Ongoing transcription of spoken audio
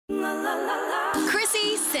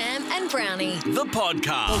Chrissy, Sam and Brownie. The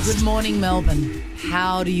podcast. Well, good morning, Melbourne.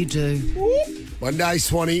 How do you do? 1 day,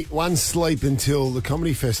 Swanee, one sleep until the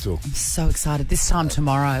Comedy Festival. I'm so excited. This time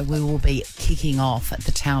tomorrow, we will be kicking off at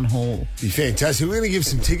the Town Hall. Be fantastic. We're going to give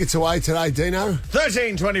some tickets away today, Dino.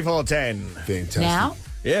 13 24 10. Fantastic. Now?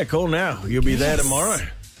 Yeah, call now. You'll be there tomorrow.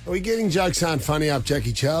 Are we getting jokes aren't funny up,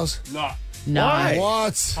 Jackie Charles? No. No. Why?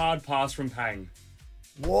 What? Hard pass from Pang.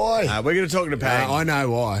 Why? We're going to talk to Pang. I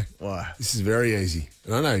know why. Why? This is very easy.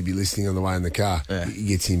 And I know he'd be listening on the way in the car. Yeah. He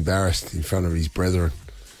gets embarrassed in front of his brethren.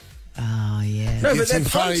 Oh, yeah. No, but Gets they're in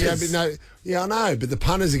front of punters. I know, but the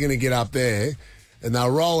punters are going to get up there and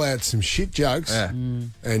they'll roll out some shit jokes Yeah.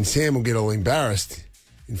 and Sam will get all embarrassed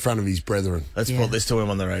in front of his brethren. Let's Yeah. put this to him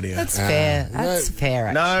on the radio. That's fair. That's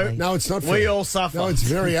fair, No. actually. No, it's not fair. We all suffer. No, it's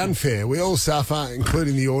very unfair. We all suffer,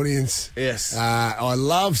 including the audience. Yes. I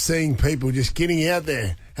love seeing people just getting out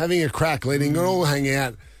there, having a crack, letting it all hang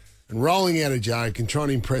out and rolling out a joke and trying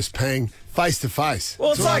to impress Pang face to face.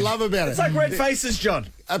 Well, That's what I love about it. It's like red faces, John.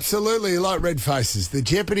 Absolutely, like red faces. The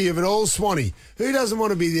jeopardy of it all, Swanee. Who doesn't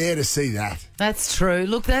want to be there to see that? That's true.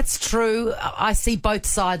 Look, that's true. I see both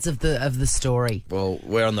sides of the story. Well,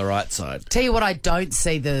 we're on the right side. Tell you what I don't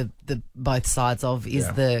see the both sides of is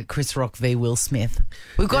the Chris Rock v. Will Smith.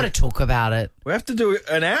 We've got to talk about it. We have to do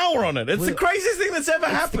an hour on it. It's the craziest thing that's ever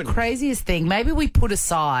It's happened. the craziest thing. Maybe we put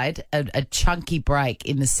aside a chunky break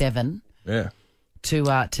in the 7 Yeah.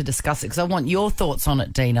 to discuss it because I want your thoughts on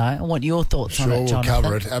it, Dino. I want your thoughts on Sure, it, we'll Jonathan.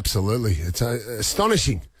 cover it. Absolutely. It's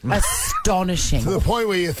astonishing. Astonishing. To the point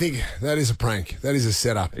where you think, that is a prank. That is a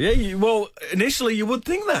setup. Yeah, well, initially you would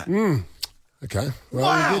think that. Okay. Well,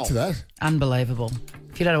 Wow. we'll get to that. Unbelievable.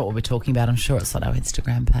 If you don't know what we're talking about, I'm sure it's on our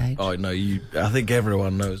Instagram page. Oh, no, I think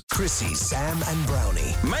everyone knows. Chrissy, Sam and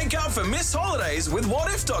Brownie. Make up for missed holidays with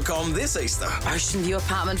whatif.com this Easter. Ocean View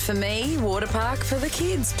apartment for me, water park for the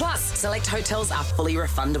kids. Plus, select hotels are fully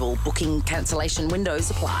refundable. Booking cancellation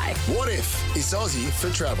windows apply. What if it's Aussie for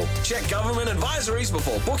travel? Check government advisories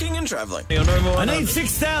before booking and travelling. I need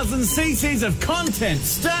 6,000 cc's of content.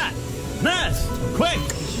 Stat! Nest! Quick!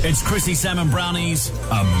 It's Chrissy, Sam and Brownie's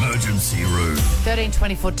Emergency Room. 13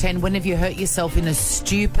 24 10. When have you hurt yourself in a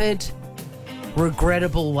stupid,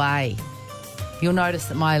 regrettable way? You'll notice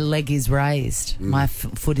that my leg is raised. My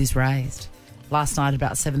foot is raised. Last night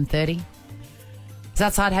about 7:30. I was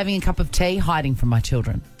outside having a cup of tea, hiding from my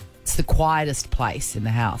children. It's the quietest place in the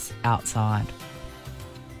house, outside.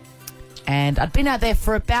 And I'd been out there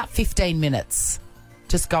for about 15 minutes,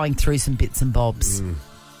 just going through some bits and bobs.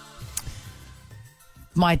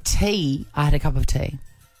 My tea, I had a cup of tea,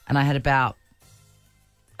 and I had about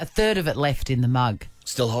a third of it left in the mug.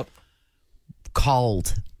 Still hot?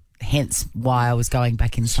 Cold, hence why I was going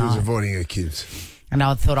back She was inside. avoiding her kids. And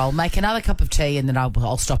I thought I'll make another cup of tea and then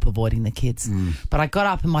I'll stop avoiding the kids. But I got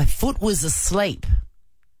up and my foot was asleep.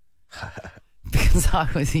 Because I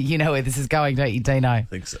was, you know where this is going, don't you, Dino? I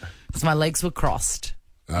think so. Because my legs were crossed.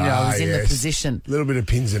 I was in the position. A little bit of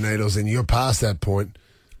pins and needles, and you're past that point.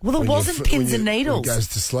 Well, it wasn't pins and When needles. it goes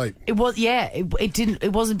to sleep. It was,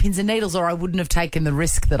 it wasn't pins and needles, or I wouldn't have taken the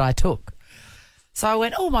risk that I took. So I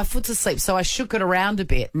went, my foot's asleep. So I shook it around a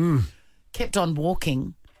bit, kept on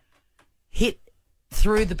walking, hit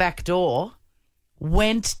through the back door,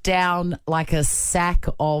 went down like a sack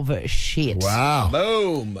of shit. Wow.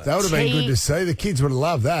 Boom. That would have been good to see. The kids would have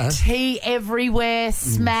loved that. Tea everywhere,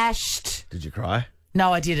 smashed. Did you cry?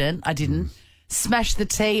 No, I didn't. Smashed the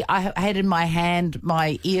tea. I had in my hand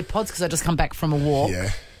my earpods because I just come back from a walk.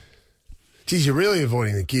 Yeah. Geez, you're really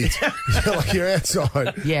avoiding the kids. You're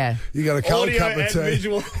outside. Yeah. You got a cold Audio cup of and tea.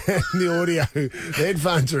 visual. And the audio. The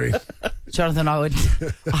headphones are in. Jonathan,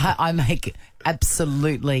 I make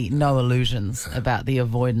absolutely no illusions about the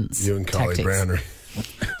avoidance You and Kylie tactics, Browner.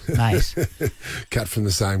 mate. Cut from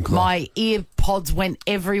the same cloth. My earpods went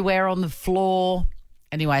everywhere on the floor.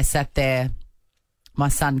 Anyway, I sat there. My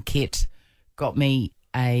son Kit got me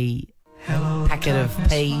a packet of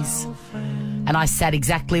peas, and I sat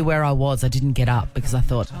exactly where I was. I didn't get up because I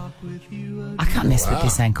thought, I can't mess with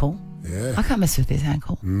this ankle. Yeah. I can't mess with this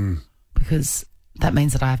ankle because that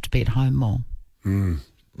means that I have to be at home more.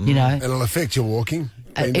 You know, It'll affect your walking.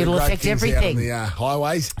 It'll Great affect things out everything. on the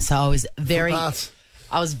highways. so I was very,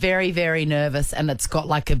 Footpaths. very nervous, and it's got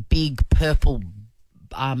like a big purple,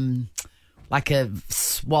 like a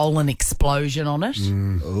swollen explosion on it.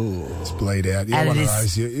 It's bleed out. You're And one it of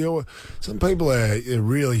is- those. Some people, it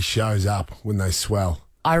really shows up when they swell.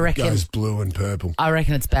 I reckon. It goes blue and purple. I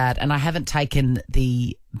reckon it's bad, and I haven't taken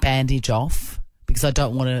the bandage off because I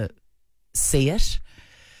don't want to see it.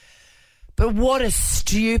 But what a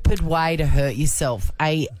stupid way to hurt yourself.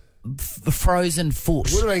 A frozen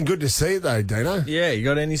foot. Would have been good to see it though, Dino. Yeah, you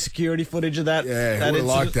got any security footage of that? Yeah, that would have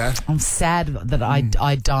liked that. I'm sad that I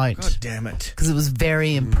don't. God damn it. Because it was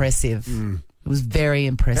very impressive. It was very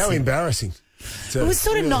impressive. How embarrassing. It was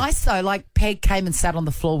sort of nice though. Like Peg came and sat on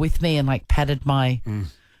the floor with me and like patted my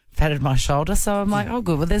shoulder. So I'm like, oh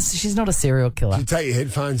good. Well, she's not a serial killer. Did you take your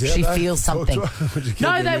headphones out? She though, feels to talk something. to her? Would you keep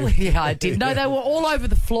No, them they in? were. Yeah, I did. No, they were all over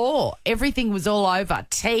the floor. Everything was all over.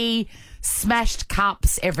 Tea, smashed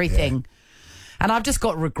cups, everything. And I've just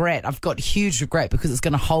got regret. I've got huge regret because it's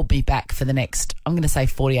going to hold me back for the next, I'm going to say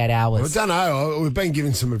 48 hours. Well, I don't know. We've been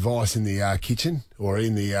given some advice in the kitchen or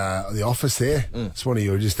in the office there. It's one of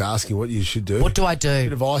you were just asking what you should do. What do I Bit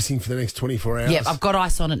do? of icing for the next 24 hours. Yep, I've got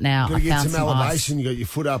ice on it now. Got I to get found some ice. elevation. You got your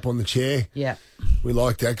foot up on the chair. Yeah. We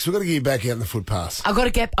like that because we've got to get you back out in the footpaths. I've got to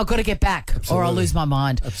get back, or I'll Absolutely. lose my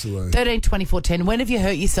mind. Absolutely. 13, 24, 10. When have you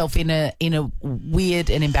hurt yourself in a weird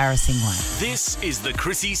and embarrassing way? This is the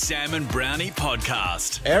Chrissy, Sam and Brownie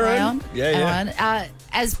podcast. Aaron? Aaron,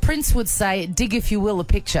 as Prince would say, dig if you will a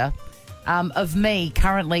picture of me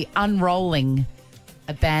currently unrolling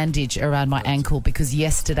a bandage around my ankle because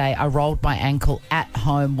yesterday I rolled my ankle at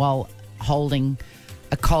home while holding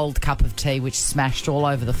a cold cup of tea which smashed all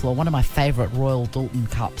over the floor. One of my favourite Royal Dalton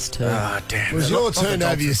cups too. Ah, damn. It was Not your the turn to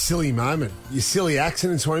have Dalton. your silly moment, your silly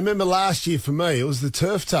accidents. I remember last year for me, it was the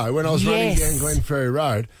turf toe when I was running Yes. down Glenferrie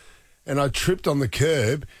Road and I tripped on the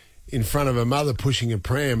curb in front of a mother pushing a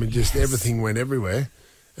pram and just everything went everywhere.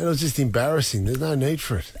 And it was just embarrassing. There's no need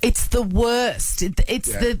for it. It's the worst. It's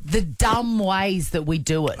Yeah. the dumb ways that we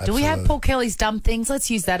do it. Do we have Absolutely. Paul Kelly's dumb things? Let's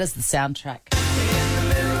use that as the soundtrack.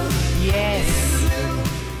 Yes.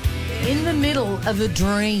 In the middle of a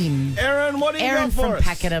dream. Aaron, what do you Aaron got for from us?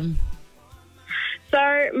 Pakenham. So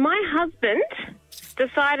my husband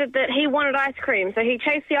decided that he wanted ice cream. So he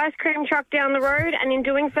chased the ice cream truck down the road, and in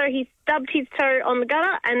doing so, he stubbed his toe on the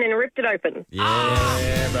gutter and then ripped it open.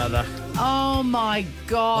 Yeah, brother. Oh, my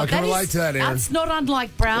God. I can relate to that, Aaron. That's not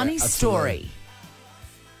unlike Brownie's Yeah, story.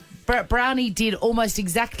 Brownie did almost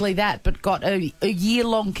exactly that, but got a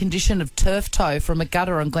year-long condition of turf toe from a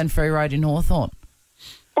gutter on Glenferrie Road in Hawthorn.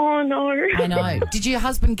 Oh, no. I know. Did your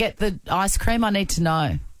husband get the ice cream? I need to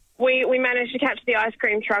know. We managed to catch the ice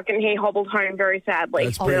cream truck, and he hobbled home very sadly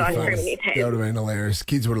That's with pretty the ice cream in funny. his That hand. would have been hilarious.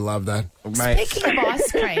 Kids would have loved that. Mate. Speaking of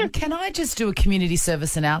ice cream, can I just do a community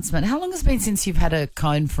service announcement? How long has it been since you've had a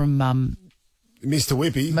cone from Mr.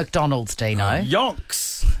 Whippy. McDonald's, Dino?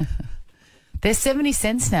 Yonks. They're 70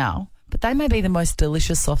 cents now, but they may be the most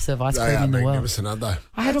delicious soft serve ice They cream are in the world. magnificent, aren't they?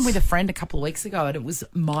 I had them with a friend a couple of weeks ago and it was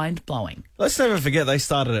mind-blowing. Let's never forget they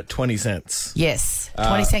started at 20 cents. Yes,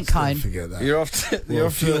 20-cent Don't cone. forget that. You're off to... Well, You're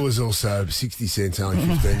off fuel to was also 60 cents only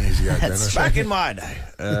 15 years ago, That's Dano. back in my day.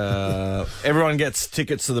 Everyone gets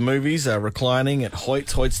tickets to the movies, reclining at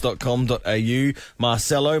hoyts.com.au.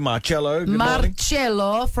 Marcello, good morning.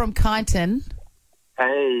 Marcello from Kyneton.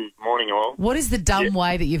 Hey, morning all. What is the dumb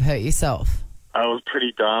way that you've hurt yourself? I was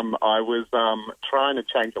pretty dumb. I was trying to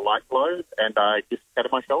change a light globe and I dislocated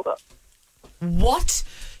my shoulder. What?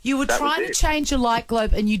 You were That was trying to it. change a light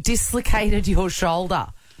globe and you dislocated your shoulder.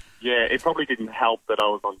 Yeah, it probably didn't help that I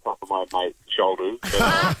was on top of my mate's shoulders.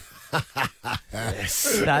 But,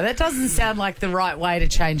 No, that doesn't sound like the right way to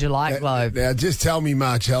change a light globe. Now, just tell me,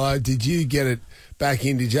 Marcello, did you get it back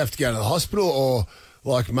in? Did you have to go to the hospital or,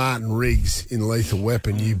 like Martin Riggs in Lethal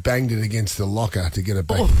Weapon, you banged it against the locker to get it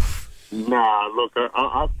back? nah, look,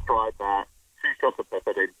 I've tried that. 2 shots of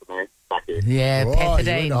pethidine for me. Back in. Yeah, Right, you went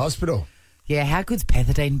to pethidine. hospital. Yeah, how good's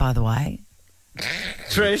pethidine, by the way?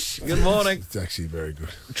 Trish, good morning. It's actually very good.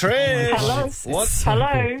 Trish. Hello. What?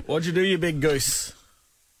 Hello. What'd you do, you big goose?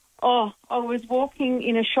 Oh, I was walking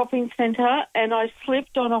in a shopping centre and I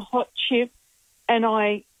slipped on a hot chip and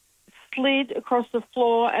I slid across the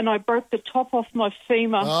floor and I broke the top off my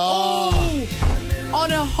femur.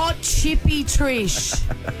 On a hot chippy, Trish.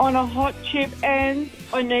 On a hot chip, and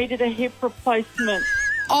I needed a hip replacement.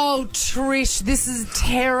 Oh, Trish, this is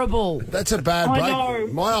terrible. That's a bad I break.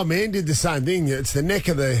 know. My old man did the same thing. It's the neck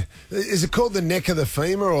of the... Is it called the neck of the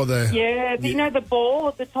femur or the... Yeah, you know the ball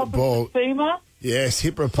at the top The ball. of the femur? Yes,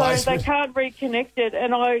 hip So they replacement. can't reconnect it,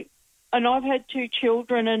 and I've had 2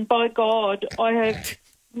 children, and by God, I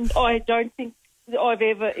don't think I've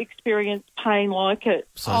ever experienced pain like it.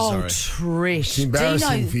 So Oh, sorry. Trish. It's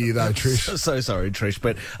embarrassing Dino, for you, though, Trish. So sorry, Trish,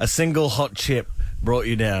 but a single hot chip brought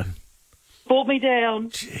you down. Brought me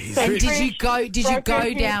down. So And did you Trish go broke her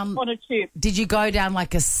hip down? on a chip? Did you go down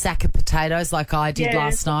like a sack of potatoes like I did Yeah.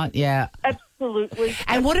 last night? Yeah. Absolutely.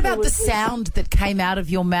 And what about the Absolutely. sound that came out of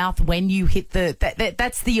your mouth when you hit the...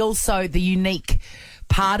 That's also the unique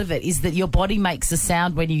part of it, is that your body makes a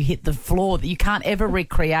sound when you hit the floor that you can't ever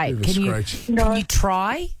recreate. Bit of a screech. Can you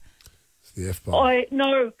try? The F-bomb.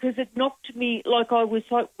 No, because it knocked me like I was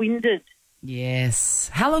like winded. Yes.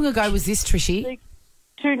 How long ago was this, Trishy?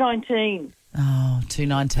 2019. Oh,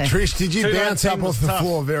 2019. Trish, did you bounce up off the tough.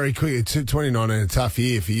 floor very quickly? 2019, a tough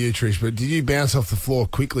year for you, Trish, but did you bounce off the floor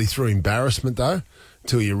quickly through embarrassment, though,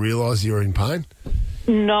 until you realised you were in pain?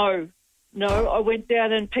 No, I went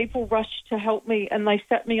down and people rushed to help me and they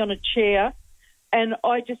sat me on a chair and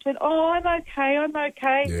I just went, I'm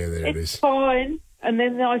okay. Yeah, there it is. It's fine. And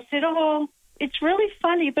then I said, it's really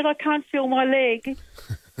funny, but I can't feel my leg.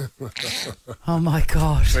 Oh, my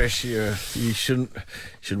God. Fresh, you should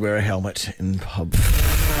wear a helmet in pub.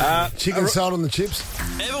 Chicken salt on the chips?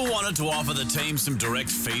 Ever wanted to offer the team some direct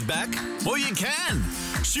feedback? Well, you can.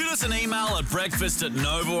 Shoot us an email at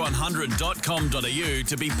breakfast@nova100.com.au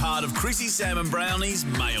to be part of Chrissy, Sam and Brownie's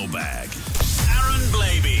mailbag. Aaron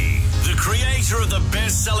Blabey, the creator of the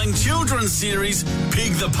best-selling children's series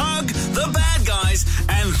Pig the Pug, The Bad Guys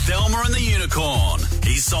and Thelma and the Unicorn.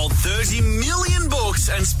 He's sold 30 million books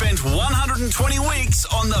and spent 120 weeks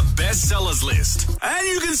on the bestsellers list. And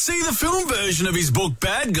you can see the film version of his book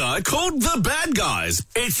Bad Guy called The Bad Guys.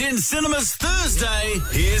 It's in cinemas Thursday.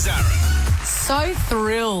 Here's Aaron. So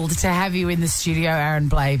thrilled to have you in the studio, Aaron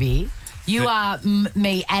Blabey. You are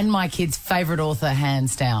me and my kids' favourite author,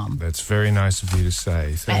 hands down. That's very nice of you to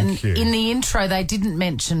say. Thank you. In the intro, they didn't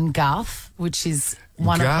mention Guff, which is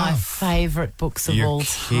one of my favourite books of all time.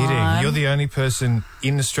 You're kidding. You're the only person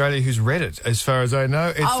in Australia who's read it, as far as I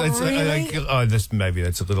know. Really? Maybe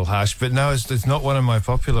that's a little harsh, but no, it's not one of my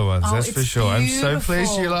popular ones, that's for sure. Beautiful. I'm so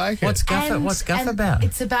pleased you like it. What's Guff about?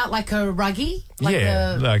 It's about like a ruggie,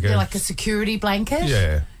 like a security blanket.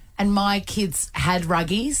 Yeah. And my kids had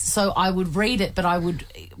ruggies, so I would read it, but I would,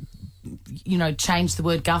 change the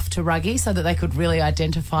word guff to ruggie so that they could really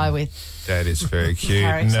identify with. That is very cute.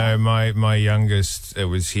 character. No, my youngest, it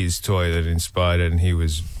was his toy that inspired it, and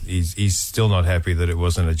he's still not happy that it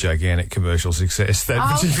wasn't a gigantic commercial success.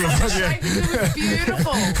 That particular project. It was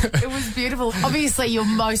beautiful. It was beautiful. Obviously, you're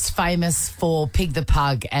most famous for Pig the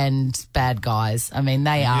Pug and Bad Guys. I mean,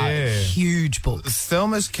 they are huge books.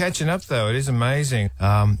 Thelma's catching up, though. It is amazing.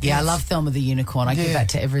 I love Thelma the Unicorn. I give that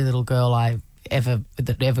to every little girl that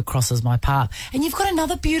ever crosses my path. And you've got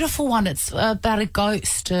another beautiful one. It's about a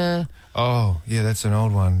ghost. That's an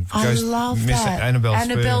old one. I love Miss that.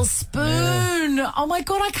 Annabelle Spoon. Yeah. Oh, my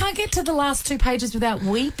God, I can't get to the last 2 pages without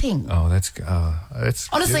weeping. Oh, that's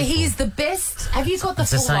honestly, beautiful. he's the best. Have you got the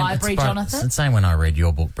full library, Jonathan? It's the same when I read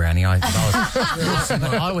your book, Brownie. I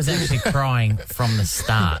was actually crying from the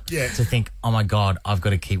start to think, oh, my God, I've got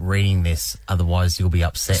to keep reading this, otherwise you'll be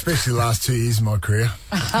upset. Especially the last 2 years of my career.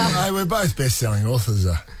 We're both best-selling authors.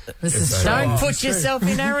 Don't put yourself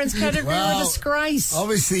in Aaron's category of disgrace.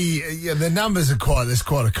 Obviously, the numbers there's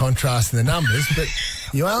quite a contrast in the numbers, but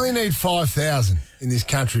you only need 5,000 in this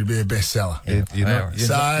country to be a bestseller. You're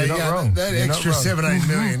not wrong. That extra 17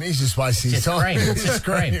 million, he's just wasting his time. Just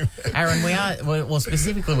cream. Aaron,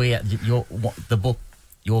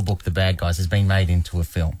 your book, The Bad Guys, has been made into a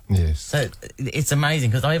film. Yes. So it's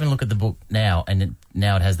amazing because I even look at the book now and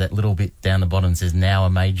now it has that little bit down the bottom that says, now a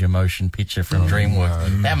major motion picture from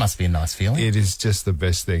DreamWorks. No. That must be a nice feeling. It is just the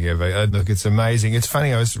best thing ever. Look, it's amazing. It's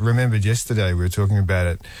funny, I remembered yesterday we were talking about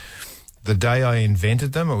it. The day I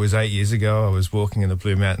invented them, it was 8 years ago, I was walking in the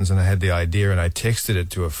Blue Mountains and I had the idea and I texted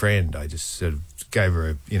it to a friend. I just sort of gave her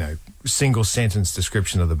a, single sentence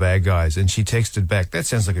description of The Bad Guys and she texted back, that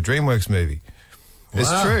sounds like a DreamWorks movie. Wow.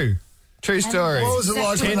 It's true. True story. What was it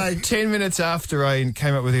like when 10 minutes after I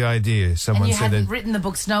came up with the idea, someone and you said hadn't written the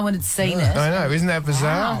books, no one had seen it. I know, isn't that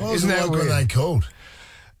bizarre? What was Isn't it that like weird? when they called?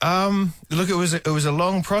 Look, it was a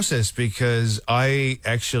long process because I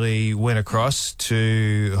actually went across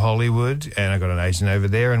to Hollywood and I got an agent over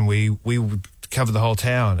there and we would cover the whole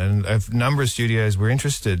town and a number of studios were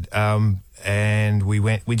interested. And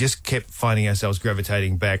we just kept finding ourselves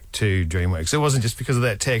gravitating back to DreamWorks. It wasn't just because of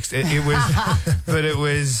that text. It was, but it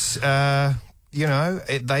was,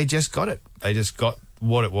 they just got it. They just got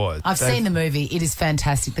what it was. I've seen the movie. It is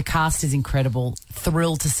fantastic. The cast is incredible.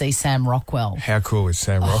 Thrilled to see Sam Rockwell. How cool is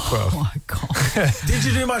Sam Rockwell? Oh, my God. Did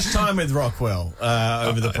you do much time with Rockwell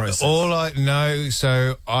over the process?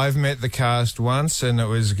 So I've met the cast once, and it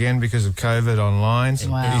was, again, because of COVID online.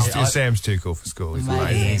 Wow. Sam's too cool for school. He's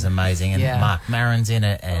amazing. He's amazing. And Mark Maron's in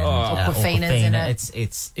it. And Awkwafina's in it.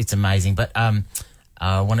 It's amazing. But I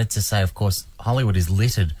wanted to say, of course, Hollywood is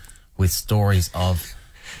littered with stories of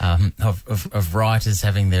of writers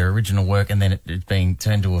having their original work and then it being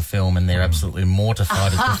turned to a film and they're absolutely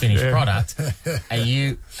mortified at the finished product. Are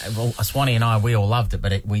you, well, Swanee and I, we all loved it,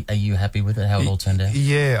 but are you happy with it, how it all turned out?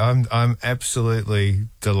 Yeah, I'm absolutely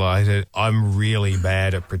delighted. I'm really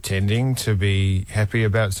bad at pretending to be happy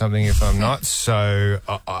about something if I'm not, so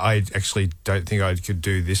I actually don't think I could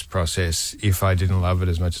do this process if I didn't love it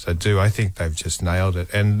as much as I do. I think they've just nailed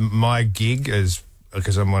it. And my gig is,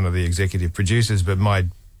 because I'm one of the executive producers, but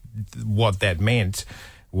what that meant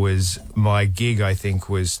was my gig, I think,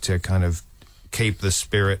 was to kind of keep the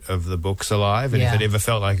spirit of the books alive. And if it ever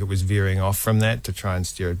felt like it was veering off from that, to try and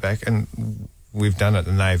steer it back. And we've done it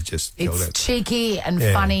and they've just killed it. It's cheeky and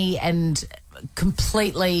funny and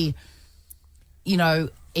completely, you know,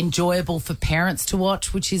 enjoyable for parents to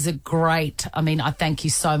watch, which is a great, I mean, I thank you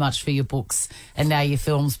so much for your books and now your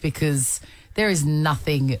films, because there is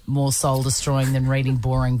nothing more soul-destroying than reading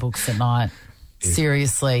boring books at night.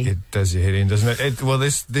 Seriously. It does your head in, doesn't it? Well,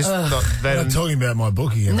 this I'm talking about my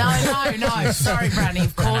book again. No. Sorry, Brownie,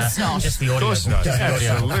 of course not. Just the audio. Of course not.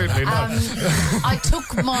 Absolutely not. I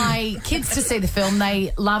took my kids to see the film.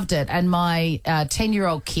 They loved it. And my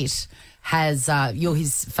 10-year-old Kit has, you're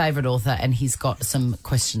his favourite author, and he's got some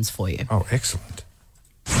questions for you. Oh, excellent.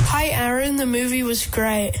 Hi, Aaron. The movie was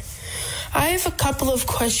great. I have a couple of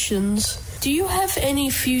questions. Do you have any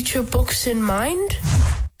future books in mind?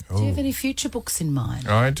 Do you have any future books in mind?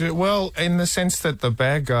 I do. Well, in the sense that The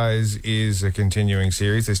Bad Guys is a continuing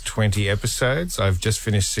series. There's 20 episodes. I've just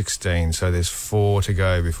finished 16, so there's 4 to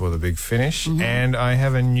go before the big finish. Mm-hmm. And I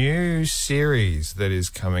have a new series that is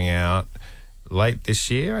coming out late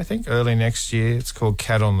this year, I think, early next year. It's called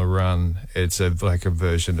Cat on the Run. It's like a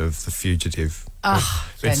version of The Fugitive.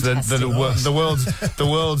 It's the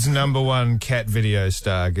world's number one cat video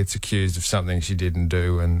star gets accused of something she didn't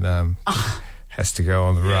do and has to go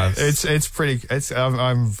on the run. It's pretty.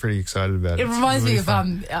 I'm pretty excited about it. It reminds me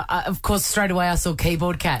of course, straight away I saw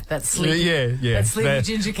Keyboard Cat. That sleepy, that sleepy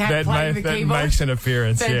ginger cat playing the keyboard. That makes an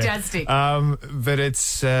appearance. Fantastic. Yeah. But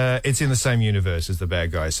it's in the same universe as The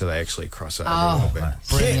Bad Guys, so they actually cross over a little bit.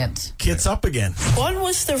 Brilliant. Kit's up again. What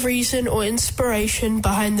was the reason or inspiration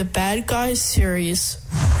behind the Bad Guys series?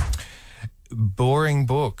 Boring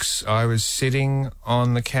books. I was sitting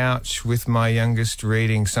on the couch with my youngest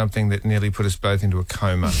reading something that nearly put us both into a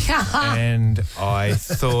coma. And I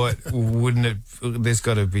thought, there's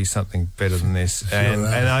got to be something better than this. And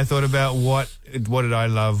I thought about what did I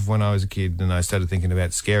love when I was a kid, and I started thinking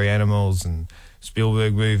about scary animals and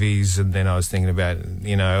Spielberg movies, and then I was thinking about,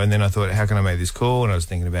 and then I thought, how can I make this cool? And I was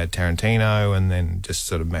thinking about Tarantino, and then just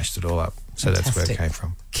sort of mashed it all up. So That's where it came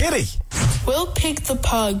from. Kitty! Will Pig the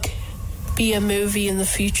Pug be a movie in the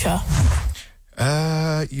future?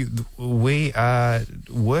 We are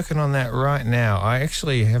working on that right now. I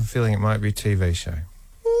actually have a feeling it might be a TV show.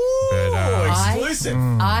 Exclusive.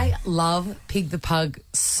 I love Pig the Pug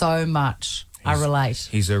so much. I relate.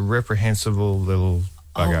 He's a reprehensible little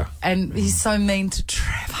bugger. And he's so mean to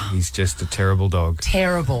Trevor. He's just a terrible dog.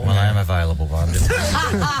 Terrible. Well, I am available, but I'm just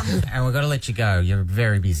and we've got to let you go. You're a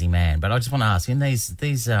very busy man. But I just want to ask, in these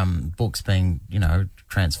books being,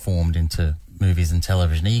 transformed into movies and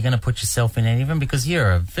television, are you going to put yourself in any of them? Because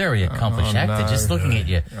you're a very accomplished actor. Just looking at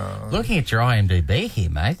your IMDb here,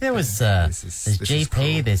 mate. There was there's GP,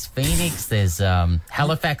 cool. There's Phoenix, there's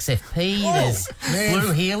Halifax FP, there's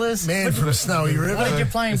Blue Heelers. Man from the Snowy River. What did you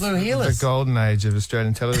play in Blue Heelers? The golden age of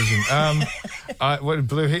Australian television. What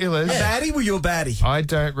Blue Heelers? A baddie? Were you a baddie? I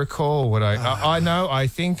don't recall what I know. I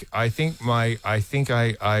think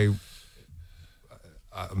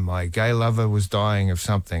my gay lover was dying of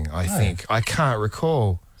something, I think. I can't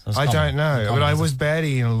recall. So I don't know. But I was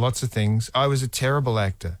baddie in lots of things. I was a terrible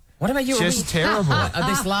actor. What about you? Just terrible.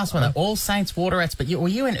 This last one, All Saints, Water Rats, but were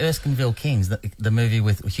you in Erskineville Kings, the movie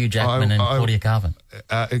with Hugh Jackman and Claudia Carvin?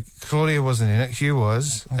 Claudia wasn't in it. Hugh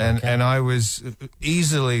was, and I was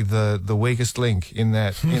easily the weakest link in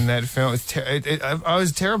that film. I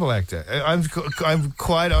was a terrible actor. I'm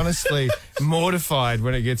quite honestly mortified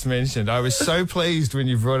when it gets mentioned. I was so pleased when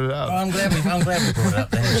you brought it up. Oh, I'm glad we brought it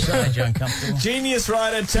up. Then made you uncomfortable. Genius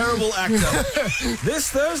writer, terrible actor.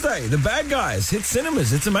 This Thursday, The Bad Guys hit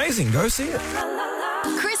cinemas. It's amazing. Go see it.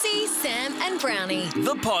 Chrissy, Sam and Brownie.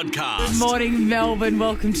 The podcast. Good morning, Melbourne.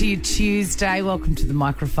 Welcome to your Tuesday. Welcome to the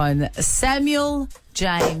microphone. Samuel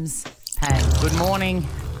James Payne. Good morning,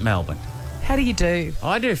 Melbourne. How do you do?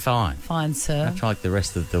 I do fine. Fine, sir. Much like the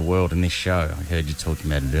rest of the world in this show. I heard you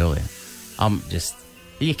talking about it earlier.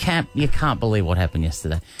 You can't believe what happened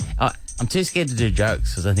yesterday. I'm too scared to do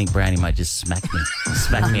jokes because I think Brownie might just smack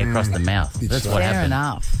me across the mouth. That's what happened. Fair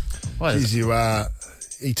enough. Jeez,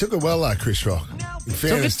 He took it well, though, Chris Rock. In Took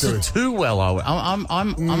fairness it to him. too well.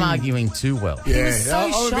 I'm arguing too well. Yeah, was so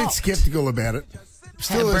I'm a bit shocked. sceptical about it.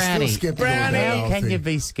 Still Brownie, sceptical about the how whole can thing. you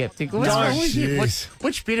be sceptical? What's No, wrong with you? jeez.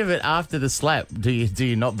 Which bit of it after the slap do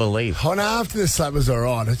you not believe? Oh, no, after the slap was all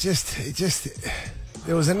right. It just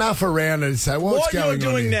there was enough around it to say, what's What going you're on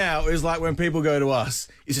doing here? now is like when people go to us,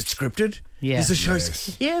 is it scripted? Yeah. Is the show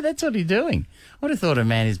Yeah, that's what he's doing. I would have thought a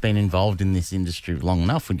man who's been involved in this industry long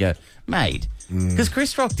enough would go, mate, because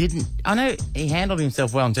Chris Rock didn't. I know he handled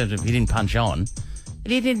himself well in terms of he didn't punch on,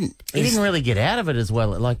 but he didn't really get out of it as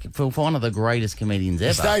well. Like for one of the greatest comedians ever.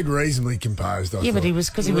 He stayed reasonably composed, I Yeah, but thought. he was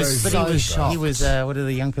because he was shocked. He was what are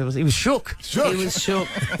the young people say? He was shook. He was shook.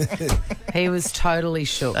 He was totally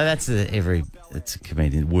shook. That's it's a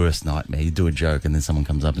comedian's worst nightmare. You do a joke and then someone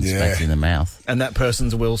comes up and smacks you in the mouth. And that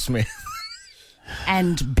person's Will Smith.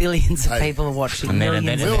 And billions of people are watching. And then-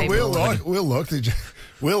 Millions and of then- people.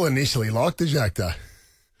 Will initially liked the joke, though.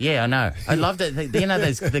 Yeah, I know. I love that. You know,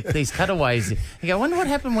 these cutaways. You go, I wonder what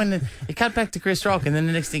happened when it cut back to Chris Rock, and then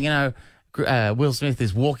the next thing you know, Will Smith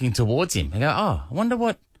is walking towards him. I go, oh, I wonder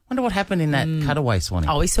what happened in that cutaway, Swanee.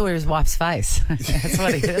 Oh, we saw his wife's face.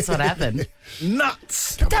 That's what happened.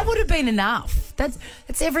 Nuts. But that would have been enough. That's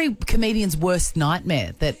every comedian's worst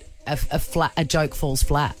nightmare, that a joke falls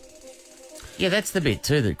flat. Yeah, that's the bit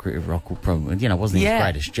too that Chris Rock will probably, wasn't his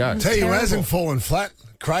greatest joke. Tell you who hasn't fallen flat,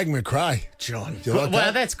 Craig McCrae. John. Do you like Well,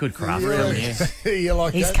 that? that's good craft from you. You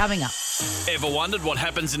like He's that? coming up. Ever wondered what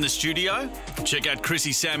happens in the studio? Check out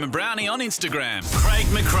Chrissy, Sam and Brownie on Instagram. Craig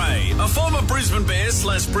McCrae, a former Brisbane Bears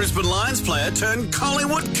 / Brisbane Lions player turned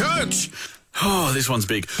Collingwood coach. Oh, this one's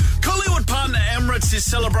big. Collingwood partner Emirates is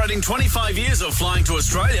celebrating 25 years of flying to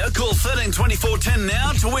Australia. Call 13 24 10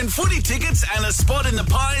 now to win footy tickets and a spot in the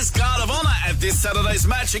Pies Guard of Honour at this Saturday's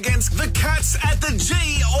match against the Cats at the G,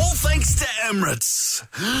 all thanks to Emirates.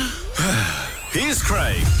 Here's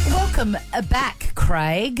Craig. Welcome back,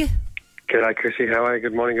 Craig. G'day, Chrissy. How are you?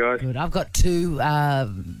 Good morning, guys. Good. I've got two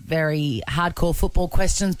very hardcore football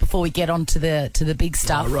questions before we get on to the big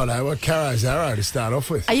stuff. Oh, righto. What Caro's arrow to start off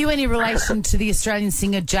with? Are you any relation to the Australian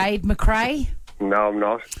singer Jade McCrae? No, I'm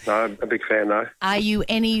not. No, I'm a big fan, though. Are you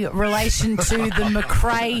any relation to the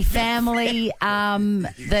McCrae family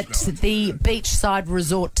that the beachside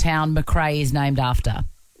resort town McCrae is named after?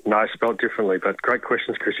 No, spelled differently, but great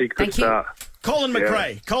questions, Chrissy. Good Thank you. start. Colin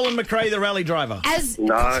McRae. Yeah. Colin McRae, the rally driver.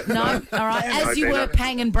 No. All right. As you were,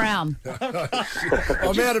 Pang and Brown. I'm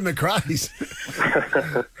out of McRae's.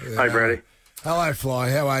 Hey, Brodie. Hello, Fly.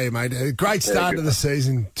 How are you, mate? A great start to the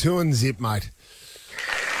season. 2-0, mate.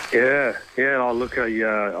 Yeah. Oh, look,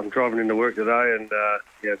 I'm driving into work today, and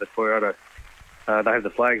the Toyota. They have the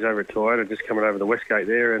flags over at Toyota, just coming over the West Gate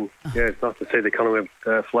there, and it's nice to see the Collingwood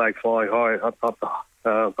flag flying high up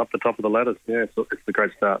the top of the ladders. Yeah, it's a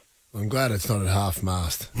great start. I'm glad it's not at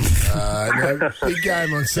half-mast. Big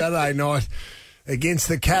game on Saturday night against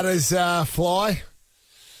the Catters, Fly.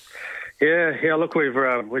 Yeah. Look,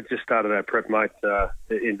 we've just started our prep, mate,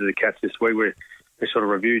 into the Cats this week. We sort of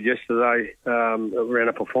reviewed yesterday around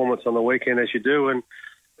a performance on the weekend, as you do, and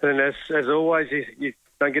as always, you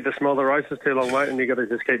don't get to smell the roses too long, mate, and you got to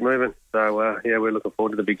just keep moving. So we're looking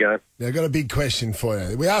forward to the big game. Now, I've got a big question for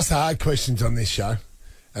you. We ask the hard questions on this show.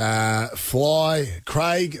 Craig Fly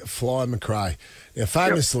McCrae. Now,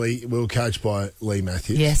 famously, we were coached by Lee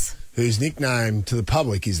Matthews. Yes. Whose nickname to the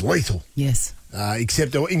public is Lethal. Yes.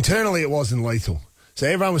 Except internally it wasn't Lethal. So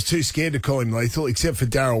everyone was too scared to call him Lethal, except for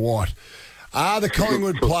Darryl White. Are the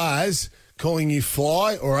Collingwood players calling you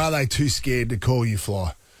Fly, or are they too scared to call you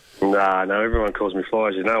Fly? No, everyone calls me Fly,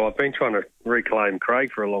 as you know. I've been trying to reclaim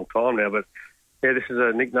Craig for a long time now, but this is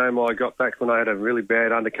a nickname I got back when I had a really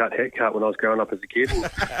bad undercut haircut when I was growing up as a kid.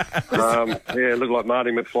 And, it looked like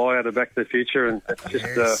Marty McFly out of Back to the Future, and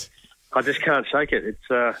it's just I just can't shake it.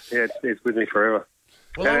 It's with me forever.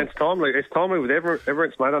 Well, and it's timely. It's timely with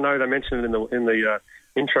Emirates, mate. I know they mentioned it in the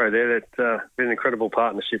intro there that been an incredible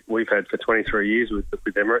partnership we've had for 23 years with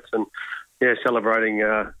Emirates, and celebrating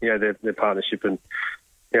their partnership and.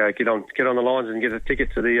 Yeah, get on the lines and get a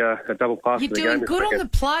ticket to the double pass. You're to the game. doing good on the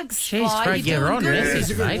plugs, Jeez, Craig, you're on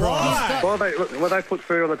message, mate. Well, they put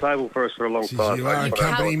food on the table for us for a long time. You are a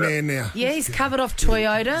company man now. Yeah, he's covered off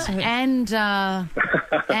Toyota and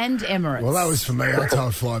Emirates. Well, that was for me. I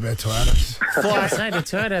told Fly about Toyotas. Fly, say, did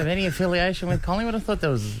Toyota have any affiliation with Collingwood? I thought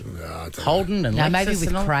there was Holden and Lexus. Maybe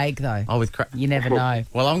with Craig, though. Oh, with Craig. You never know.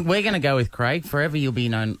 Well, we're going to go with Craig. Forever you'll be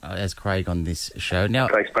known as Craig on this show. Now,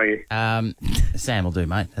 thanks, Peggy. Sam will do,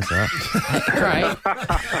 mate. That's all right. Craig,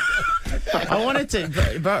 I wanted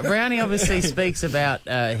to... Brownie obviously speaks about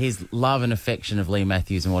his love and affection of Lee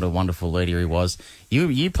Matthews and what a wonderful leader he was.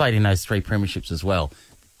 You played in those 3 premierships as well.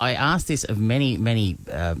 I asked this of many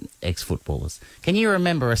ex-footballers. Can you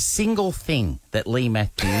remember a single thing that Lee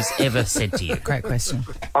Matthews ever said to you? Great question.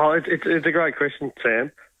 Oh, it's a great question,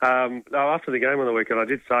 Sam. After the game on the weekend, I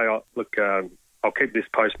did say, look, I'll keep this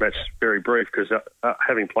post-match very brief because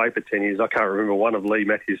having played for 10 years, I can't remember one of Lee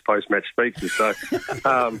Matthews' post-match speeches. So, he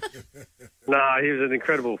was an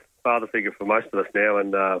incredible father figure for most of us now,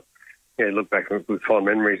 and look back with fond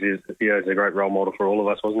memories. He's a great role model for all of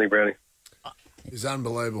us, wasn't he, Brownie? He's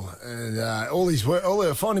unbelievable, and I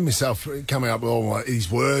finding myself coming up with all his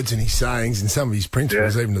words and his sayings and some of his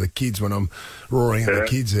principles, even to the kids when I'm roaring at the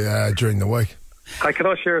kids during the week. Hey, can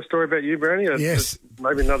I share a story about you, Brownie? Yes.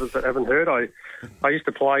 Maybe others that haven't heard. I used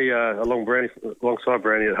to play alongside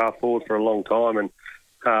Brownie at half forward for a long time, and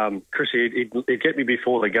Chrissy, he'd get me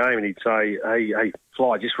before the game and he'd say, hey,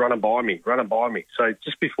 Fly, just run and by me. So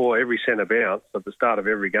just before every centre bounce, at the start of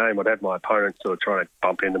every game, I'd have my opponent sort of trying to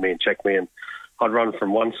bump into me and check me, and I'd run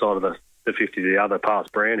from one side of the 50 to the other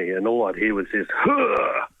past Brownie, and all I'd hear was this,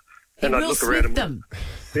 "Huh!" And I'd look around them.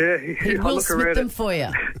 Yeah, he will snip them for you.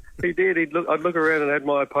 He did. I'd look around and had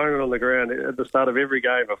my opponent on the ground at the start of every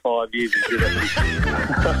game for 5 years. You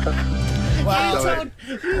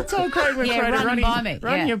told Craig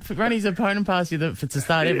McCrae to run his opponent past you to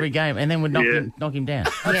start every game, and then would knock him down.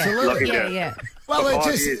 Absolutely. Yeah. Well, it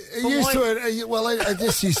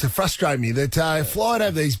just used to frustrate me that Fly'd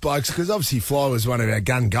have these blokes, because obviously Fly was one of our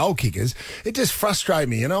gun goal kickers. It just frustrated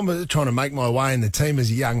me, and I'm trying to make my way in the team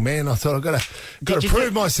as a young man. I thought I've got to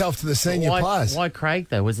prove myself to the senior players. Why Craig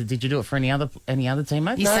though? Did you do it for any other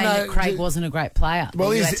teammates? You're saying that Craig wasn't a great player.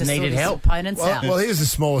 Well, he needed help. Opponents out. Well, he was the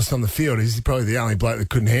smallest on the field. He's probably the only bloke that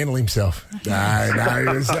couldn't handle himself. No, he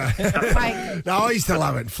was. No, I used to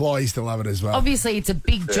love it. Fly used to love it as well. Obviously, it's a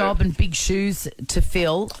big job and big shoes to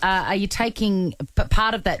fill. Are you taking...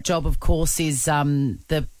 Part of that job, of course, is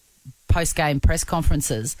the post-game press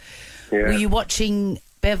conferences. Yeah. Were you watching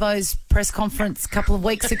Bevo's press conference a couple of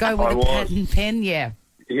weeks ago with a pad and pen? Yeah.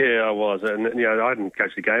 Yeah, I was. And, I hadn't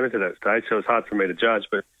catch the game into that stage, so it's hard for me to judge.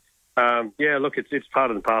 But, look, it's part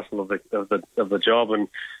of the parcel of the job. And,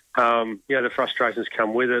 the frustrations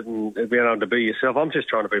come with it, and being able to be yourself. I'm just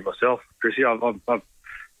trying to be myself, Chrissy. I've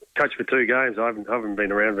coached for 2 games. I haven't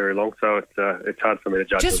been around very long, so it's hard for me to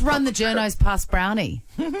judge. Just run the journos past Brownie.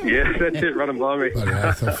 Yeah, that's it. Run them by me.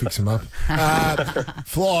 I'll fix them up.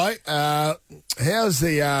 Fly, how's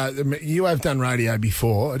you have done radio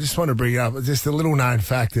before. I just want to bring up just a little known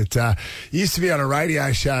fact that you used to be on a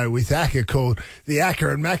radio show with Acker called the Acker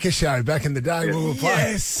and Macca Show back in the day when we were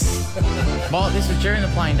playing. Yes. Well, this was during the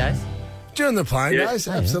playing days. During the playing days,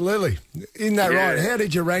 absolutely. Isn't that right? How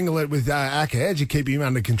did you wrangle it with Acker? How did you keep him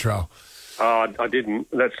under control? I didn't.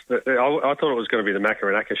 I thought it was going to be the Macca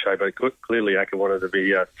and Acker show, but clearly Acker wanted to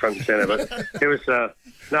be front and centre. But it was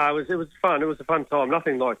it was fun. It was a fun time.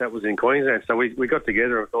 Nothing like that was in Queensland. So we got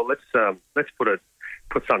together and thought let's put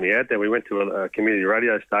something out there. We went to a community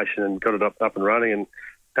radio station and got it up and running,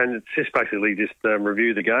 and it's just basically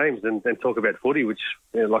review the games and talk about footy, which,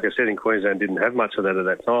 like I said, in Queensland didn't have much of that at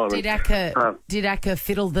that time. Did Acker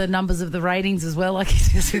fiddle the numbers of the ratings as well, like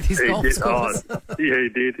he does with his golf scores? He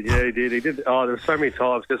did. He did. Oh, there were so many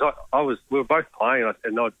times because we were both playing,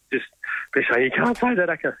 and I'd just be saying, "You can't say that,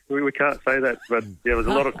 Acker. We can't say that." But there was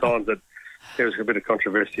a lot of times that there was a bit of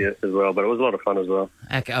controversy as well, but it was a lot of fun as well.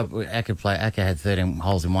 Acker had 13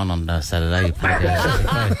 holes in one on Saturday. He's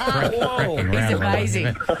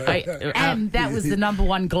amazing. And that was the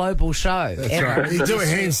 #1 global show. That's ever. Right. You do a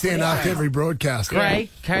handstand after every broadcast. Craig,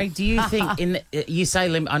 do you think you say?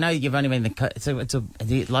 I know you've only been the coach.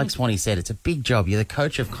 Like Swanee said, it's a big job. You're the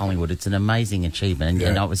coach of Collingwood. It's an amazing achievement,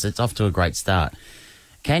 and obviously it's off to a great start.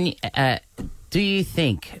 Can you?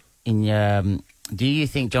 Do you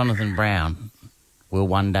think Jonathan Brown will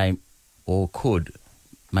one day or could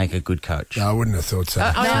make a good coach? No, I wouldn't have thought so.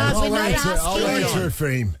 I'll answer it for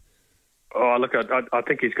him. Oh, look, I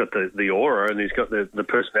think he's got the aura and he's got the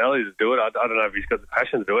personality to do it. I don't know if he's got the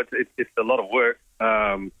passion to do it. It's a lot of work.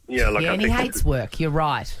 And he hates work. You're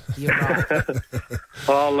right.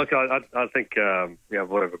 Well, look, I think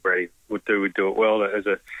whatever Brodie would do it well. As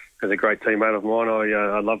a great teammate of mine,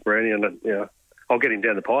 I love Brodie, and I'll get him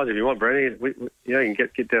down the pies if you want, Brodie. You can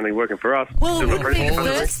get down there working for us. Well, it wouldn't be the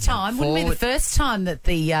first time. Wouldn't be the first time that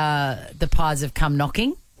the pies have come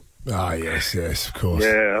knocking. Oh, yes, of course.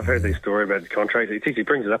 Yeah, I've heard the story about the contract. He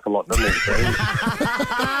brings it up a lot, doesn't he?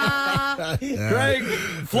 Craig,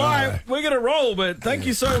 Fly, we're going to roll, but thank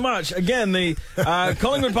you so much. Again, the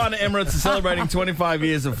Collingwood partner Emirates are celebrating 25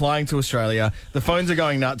 years of flying to Australia. The phones are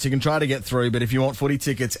going nuts. You can try to get through, but if you want footy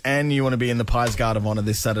tickets and you want to be in the Pies Guard of Honour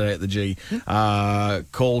this Saturday at the G, try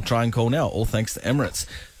and call now. All thanks to Emirates.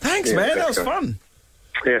 Thanks, man. That was fun.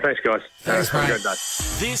 Yeah, thanks, guys. Thanks, have a mate. good day.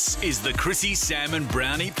 This is the Chrissy, Sam and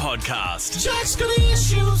Brownie podcast. Jack's got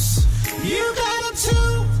issues, you got them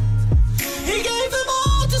too. He gave them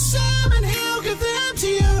all to Sam and he'll give them to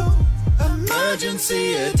you.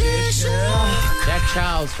 Emergency edition. Jack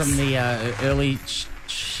Charles from the early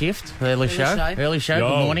show. Early show. Yo.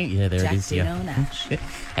 Good morning. Yeah, there Jack it is. Dino Yeah. Nash.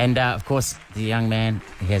 And, of course, the young man,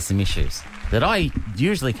 he has some issues that I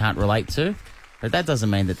usually can't relate to, but that doesn't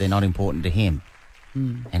mean that they're not important to him.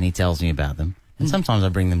 And he tells me about them. And sometimes I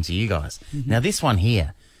bring them to you guys. Now, this one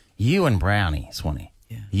here, you and Brownie, Swanee,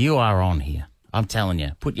 you are on here. I'm telling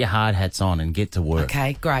you, put your hard hats on and get to work.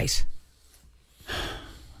 Okay, great.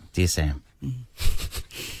 Dear Sam,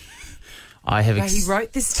 I have He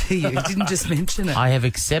wrote this to you. He didn't just mention it. I have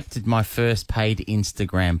accepted my first paid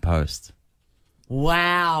Instagram post.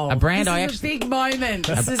 Wow. A brand this I is actually- a big moment.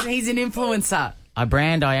 He's an influencer. A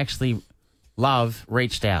brand I actually love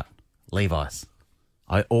reached out, Levi's.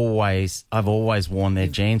 I've always worn their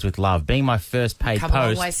jeans with love. Being my first paid Come a long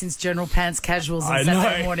post. way since general pants casuals on I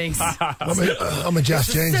Saturday know. mornings. I'm a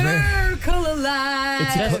Just Jeans man. Circle of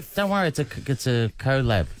life. Don't worry, it's a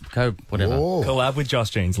collab, whatever. Oh. Collab with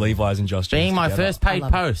Just Jeans, Levi's and Just Jeans. Being my together. first paid I love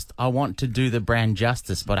it. post, I want to do the brand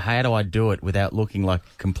justice, but how do I do it without looking like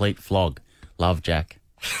a complete flog? Love, Jack.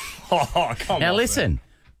 Oh, come Now on. listen,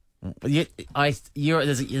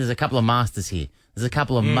 there's a couple of masters here. There's a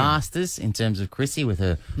couple of masters in terms of Chrissy with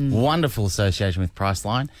her wonderful association with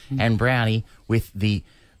Priceline and Brownie with the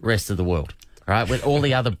rest of the world, right? With all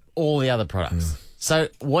the other products. So,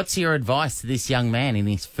 what's your advice to this young man in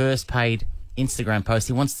his first paid Instagram post?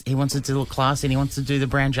 He wants to do a class and he wants to do the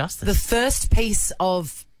brand justice. The first piece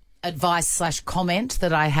of advice / comment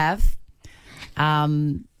that I have,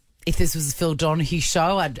 if this was a Phil Donahue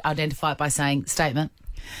show, I'd identify it by saying statement.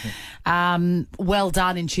 Well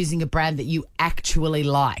done in choosing a brand that you actually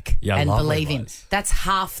like and love believe in. Levi's. That's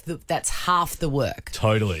half the work.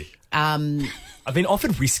 Totally. I've been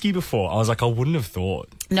offered whiskey before. I was like, I wouldn't have thought.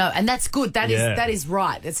 No, and that's good. That is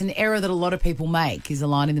right. It's an error that a lot of people make, is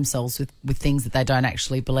aligning themselves with things that they don't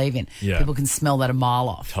actually believe in. Yeah. People can smell that a mile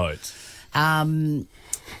off. Totes.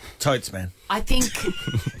 Totes, man. I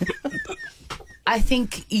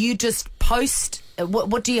think you just post.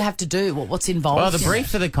 What do you have to do? What's involved? Well, the in brief it?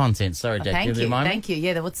 for the content. Sorry, Jack. Thank give me a you. moment. Thank you.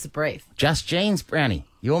 Yeah, what's the brief? Just Jeans, Brownie,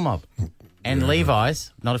 your mob. And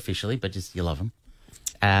Levi's, not officially, but just you love them.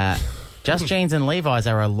 Just Jeans and Levi's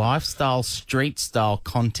are a lifestyle, street-style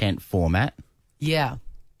content format. Yeah.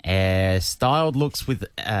 Styled looks with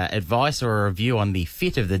advice or a review on the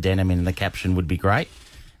fit of the denim in the caption would be great.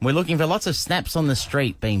 We're looking for lots of snaps on the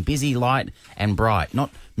street, being busy, light and bright, not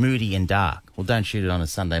moody and dark. Well, don't shoot it on a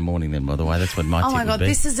Sunday morning then, by the way. That's what my tip Oh, my would God, be.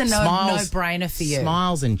 this is a Smiles- no-brainer for you.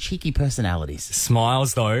 Smiles and cheeky personalities.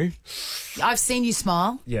 Smiles, though. I've seen you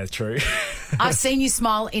smile. Yeah, true. I've seen you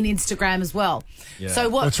smile in Instagram as well. Yeah. So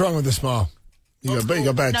what? What's wrong with the smile? You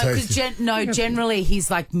got bad No, taste. because generally he's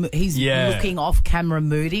like he's Yeah. looking off camera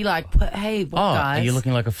moody. Like, hey, what guys? Are you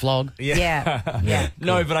looking like a flog? Yeah.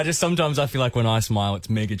 No, but I just sometimes I feel like when I smile, it's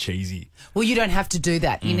mega cheesy. Well, you don't have to do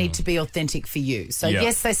that. You need to be authentic for you. So Yeah.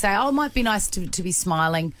 yes, they say, oh, it might be nice to be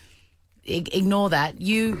smiling. Ignore that.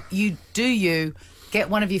 You do you. Get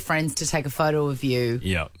one of your friends to take a photo of you.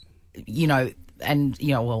 Yeah. You know, and,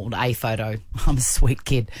 well, a photo. I'm a sweet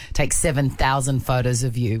kid. Take 7,000 photos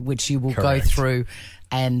of you, which you will Correct. go through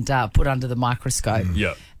and put under the microscope.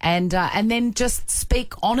 Yeah. And then just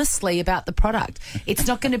speak honestly about the product. It's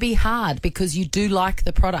not going to be hard because you do like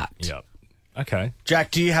the product. Yeah. Okay. Jack,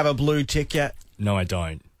 do you have a blue tick yet? No, I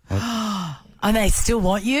don't. And they still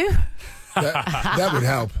want you? That would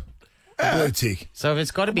help. A blue tick. So if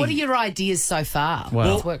it's got to be... What are your ideas so far?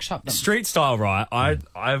 Well, Let's workshop them. Street style, right? I've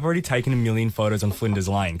already taken a million photos on Flinders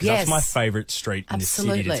Lane because Yes. that's my favourite street in the city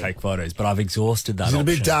Absolutely. to take photos. But I've exhausted that Is it a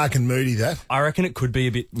option. bit dark and moody, that? I reckon it could be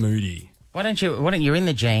a bit moody. Why don't you're in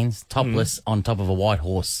the jeans, topless, on top of a white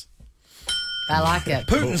horse? I like it.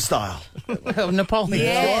 Putin style. Napoleon.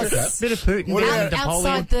 Yes. Bit of Putin. What bit about- of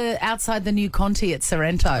Napoleon. outside the new Conti at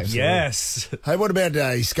Sorrento. Yes. Hey, what about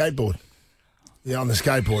his skateboard? Yeah, on the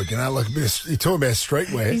skateboard, like a bit of, you're talking about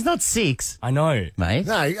streetwear. He's not 6, I know. mate.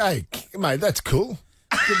 No, hey, mate, that's cool.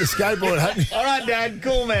 Get the skateboard happening. All right, Dad.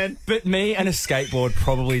 Cool, man. But me and a skateboard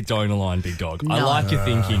probably don't align, big dog. I No. like your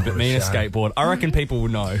thinking, but me and a shame. skateboard, I reckon people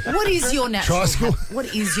would know. What is your natural Tricycle?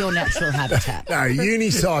 What is your natural habitat? No,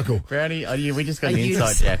 unicycle. Brownie, we just got A an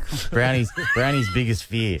insight, unicycle. Jack. Brownie's biggest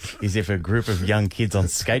fear is if a group of young kids on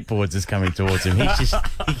skateboards is coming towards him.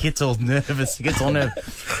 He gets all nervous. He gets all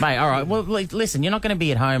nervous. Mate, all right. Well, listen, you're not going to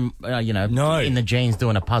be at home, No. in the jeans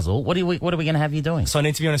doing a puzzle. What are we going to have you doing? So I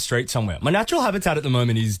need to be on a street somewhere. My natural habitat at the moment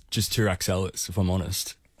is just Toorak Cellars, if I'm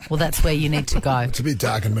honest. Well, that's where you need to go. It's a bit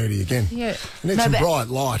dark and moody again. Yeah. You need No, some but bright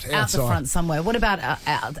light outside. Out the front somewhere. What about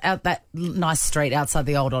out that nice street outside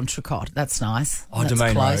the old Entrecôte? That's nice. Oh, That's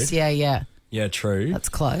Domain close. Road? Yeah. Yeah, true. That's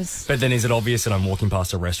close. But then is it obvious that I'm walking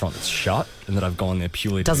past a restaurant that's shut and that I've gone there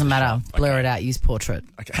purely Doesn't to matter. Blur it out. Use portrait.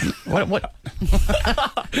 Okay. What?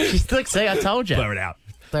 Look, see, I told you. Blur it out.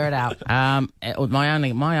 Blur it out.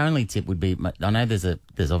 My only tip would be, I know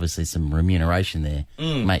there's obviously some remuneration there,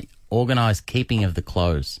 mate. Organise keeping of the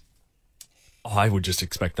clothes. I would just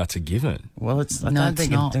expect that's a given. Well,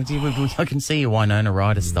 I can see you Winona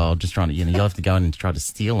Ryder Mm. style, just trying to, you'll have to go in and try to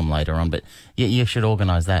steal them later on. But you should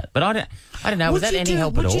organise that. But I don't know. Was that any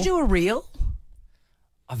help at all? Would you do a reel?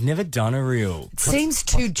 I've never done a reel. It seems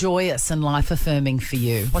too joyous and life affirming for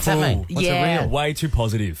you. What's that mean? What's a reel? Way too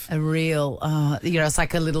positive. A reel. It's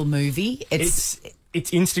like a little movie. It's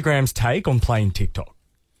Instagram's take on playing TikTok.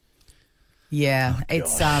 Yeah,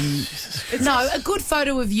 it's a good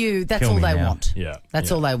photo of you. That's Kill all me they now. want. Yeah,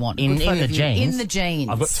 that's all they want. In Good photo the of you. jeans? In the jeans.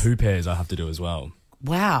 I've got 2 pairs I have to do as well.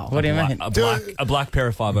 Wow. What do you mean? A black pair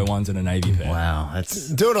of 501s and a navy pair. Wow, that's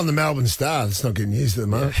Do it on the Melbourne Star. It's not getting used at the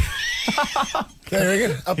moment. There you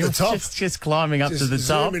go. Up the top. just climbing up to the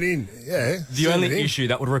top. Zoom it in. Yeah. The zoom only it in. issue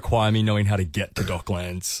that would require me knowing how to get to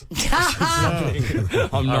Docklands.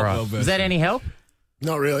 I'm not All right. well versed. Was that any help?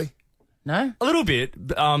 Not really. No? A little bit.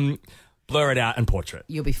 Blur it out and portrait.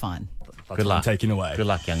 You'll be fine. That's Good what I'm luck. taking away. Good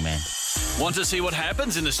luck, young man. Want to see what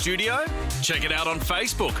happens in the studio? Check it out on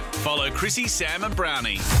Facebook. Follow Chrissy, Sam and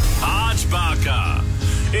Brownie. Arj Barker.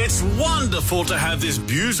 It's wonderful to have this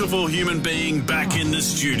beautiful human being back in the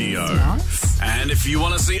studio. Nice. And if you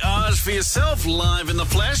want to see Arj for yourself live in the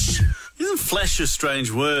flesh, isn't flesh a strange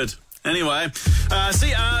word? Anyway,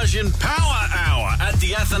 see Arj in Power Hour at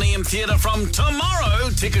the Athenaeum Theatre from tomorrow.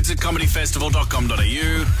 Tickets at comedyfestival.com.au.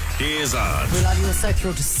 Here's Arj. We love you. We're so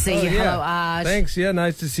thrilled to see you. yeah. Hello, Arj. Thanks. Yeah,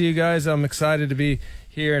 nice to see you guys. I'm excited to be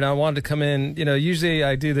here, and I wanted to come in. Usually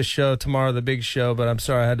I do the show tomorrow, the big show, but I'm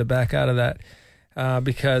sorry I had to back out of that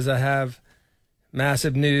because I have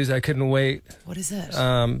massive news. I couldn't wait. What is it?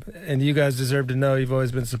 And you guys deserve to know. You've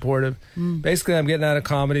always been supportive. Basically, I'm getting out of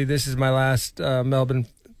comedy. This is my last Melbourne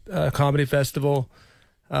comedy festival.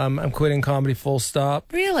 I'm quitting comedy full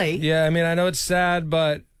stop. Really? Yeah, I mean, I know it's sad,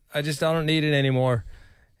 but I don't need it anymore.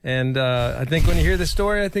 And I think when you hear the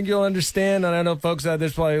story, I think you'll understand. And I know folks out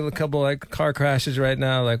there's probably a couple like car crashes right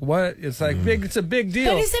now. Like, what? It's like big. It's a big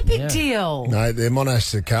deal. That is a big deal. No, they're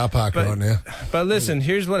Monash's a car park right now. But listen,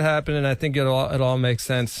 here's what happened, and I think it all makes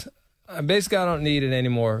sense. Basically, I don't need it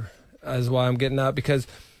anymore. Is why I'm getting out because,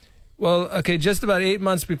 just about 8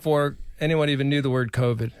 months before anyone even knew the word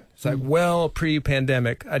COVID. It's like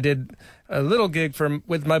pre-pandemic. I did a little gig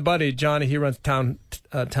with my buddy Johnny. He runs Town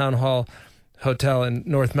Hall Hotel in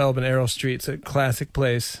North Melbourne, Errol Street. It's a classic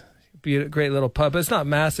place. Be a great little pub. But it's not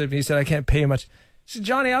massive. He said, I can't pay much. I said,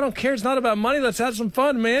 Johnny, I don't care. It's not about money. Let's have some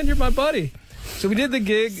fun, man. You're my buddy. So we did the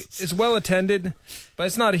gig. It's well attended, but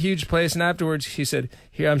it's not a huge place. And afterwards, he said,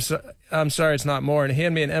 "Here, I'm sorry, it's not more." And he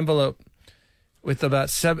handed me an envelope with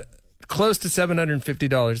about close to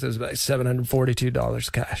 $750. That was about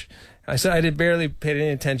 $742 cash. I said I barely paid any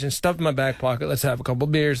attention. Stuffed in my back pocket. Let's have a couple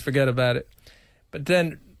beers. Forget about it. But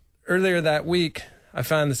then earlier that week, I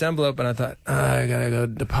found this envelope and I thought, I gotta go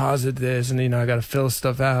deposit this, and I gotta fill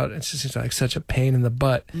stuff out. It's just like such a pain in the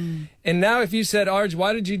butt. And now, if you said, Arj,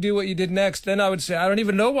 why did you do what you did next? Then I would say I don't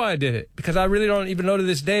even know why I did it, because I really don't even know to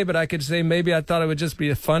this day. But I could say maybe I thought it would just be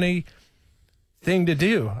a funny thing to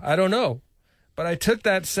do. I don't know. But I took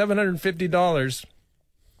that $750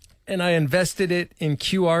 and I invested it in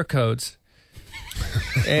QR codes.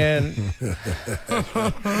 And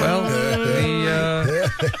well,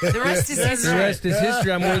 the rest is history. The rest is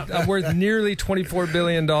history. I'm worth nearly $24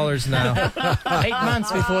 billion now. 8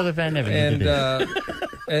 months before the pandemic.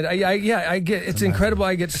 And I get, it's incredible.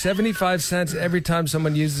 I get 75 cents every time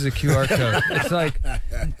someone uses a QR code. It's like,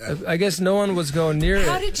 I guess no one was going near it.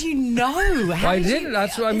 How did you know? I didn't.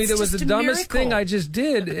 That's what I mean. It was the dumbest thing I just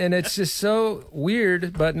did, and it's just so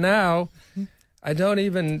weird. But now, I don't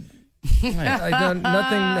even. Nothing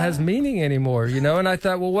has meaning anymore, And I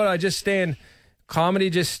thought, well, what? I just stay in comedy,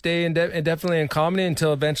 definitely in comedy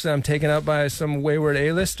until eventually I'm taken up by some wayward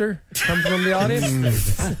A-lister come from the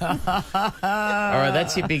audience. All right,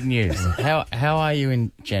 that's your big news. How are you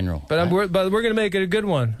in general? But we're going to make it a good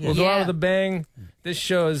one. We'll go out with a bang. This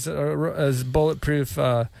show is bulletproof.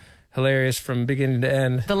 Hilarious from beginning to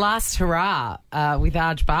end. The last hurrah with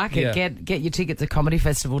Arj Barker. Yeah. Get your tickets at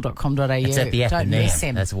comedyfestival.com.au. It's at the Don't miss Athenaeum.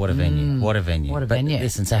 him. That's what a venue. What a venue. What a But venue.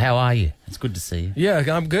 listen, so how are you? It's good to see you.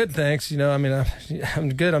 Yeah, I'm good, thanks. I'm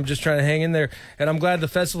good. I'm just trying to hang in there. And I'm glad the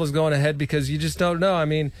festival is going ahead because you just don't know. I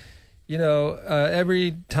mean,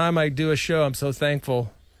 every time I do a show, I'm so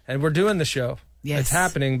thankful. And we're doing the show. Yes. It's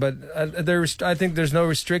happening, but I think there's no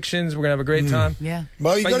restrictions. We're going to have a great time. Yeah.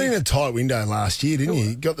 Well, you got in a tight window last year, didn't you?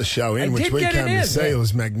 You got the show in, which we came to see. It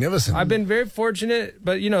was magnificent. I've been very fortunate,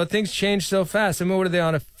 but, things change so fast. I mean, what are they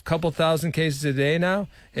on, a couple thousand cases a day now?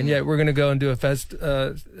 And yet we're going to go and do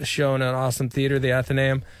a show in an awesome theater, the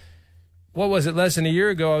Athenaeum. What was it? Less than a year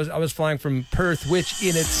ago, I was flying from Perth, which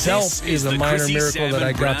in itself is a minor miracle that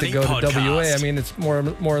I got to go to WA. I mean, it's more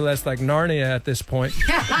or less like Narnia at this point.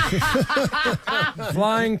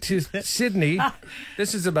 Flying to Sydney.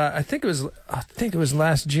 This is about. I think it was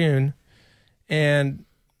last June, and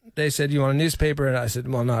they said, "You want a newspaper?" And I said,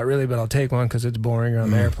 "Well, not really, but I'll take one because it's boring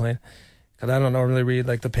on the airplane. Because I don't normally read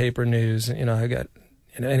like the paper news. I got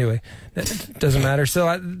anyway. It doesn't matter. So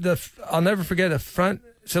I'll never forget the front."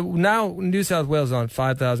 So now New South Wales is on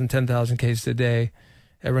 5,000, 10,000 cases a day.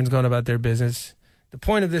 Everyone's going about their business. The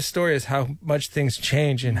point of this story is how much things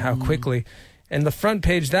change and how quickly. And the front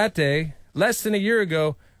page that day, less than a year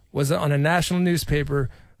ago, was on a national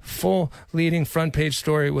newspaper. Full leading front page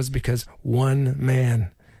story was because one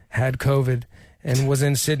man had COVID and was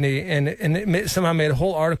in Sydney, and it somehow made a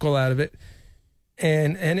whole article out of it.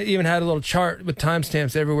 And it even had a little chart with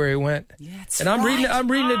timestamps everywhere he went. Yeah, I'm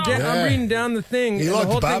reading down the thing. He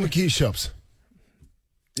liked barbecue shops.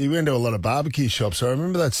 He went to a lot of barbecue shops. I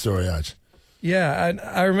remember that story, Arj. Yeah,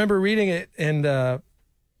 I remember reading it and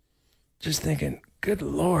just thinking, good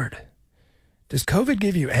Lord, does COVID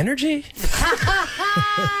give you energy?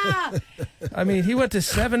 I mean, he went to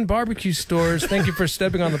 7 barbecue stores. Thank you for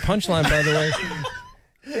stepping on the punchline, by the way.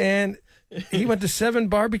 And he went to 7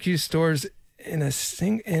 barbecue stores in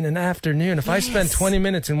an afternoon. If I spend 20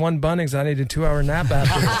 minutes in one Bunnings, I need a 2-hour nap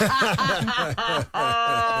after.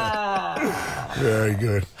 Very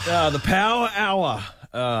good. The Power Hour,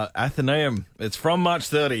 Athenaeum. It's from March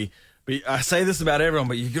 30. But I say this about everyone,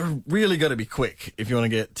 but you really got to be quick if you want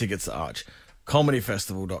to get tickets to Arj.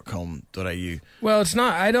 comedyfestival.com.au. Well, it's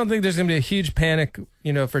not. I don't think there's going to be a huge panic,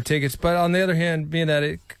 for tickets. But on the other hand, being that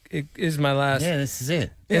it is my last. Yeah, this is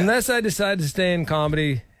it. Unless I decide to stay in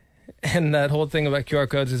comedy. And that whole thing about QR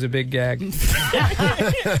codes is a big gag.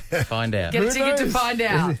 Find out. Get a ticket to find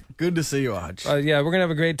out. Good to see you, Arj. Yeah, we're going to have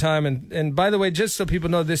a great time. And by the way, just so people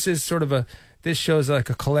know, this is sort of this show's like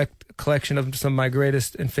a collection of some of my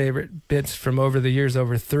greatest and favorite bits from over the years,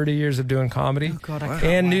 over 30 years of doing comedy. Oh, God, I can't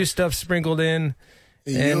and wait. new stuff sprinkled in.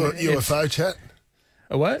 UFO chat?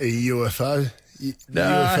 A what? A UFO?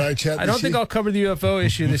 UFO chat I don't think I'll cover the UFO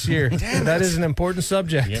issue this year. That is an important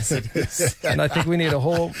subject. Yes, it is. And I think we need a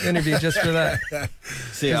whole interview just for that.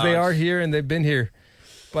 Because they are here and they've been here.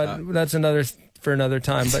 But that's for another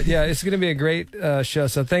time. But yeah, it's going to be a great show.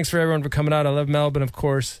 So thanks for everyone for coming out. I love Melbourne, of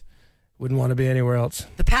course. Wouldn't want to be anywhere else.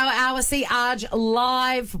 The Power Hour, see Arj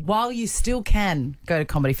live while you still can. Go to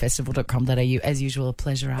comedyfestival.com.au. As usual, a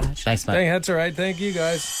pleasure, Arj. Thanks, mate. That's all right. Thank you,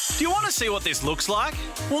 guys. Do you want to see what this looks like?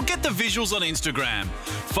 Well, get the visuals on Instagram.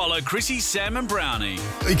 Follow Chrissy, Sam and Brownie.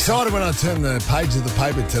 Excited when I turned the page of the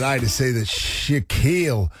paper today to see that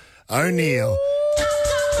Shaquille O'Neal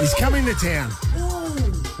is coming to town.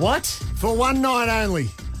 What? For one night only.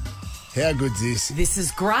 How good's this? This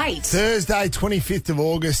is great. Thursday, 25th of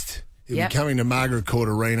August. He'll be coming to Margaret Court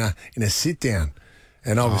Arena in a sit-down.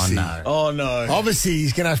 And obviously... Oh, no. Obviously,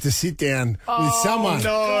 he's going to have to sit down with someone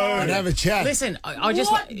and have a chat. Listen, I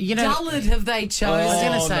just... What dullard have they chosen? I was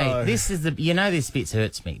going to say, this is the... this bit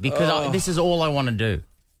hurts me because this is all I want to do.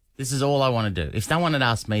 This is all I want to do. If someone had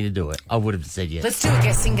asked me to do it, I would have said yes. Let's do a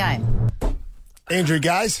guessing game. Andrew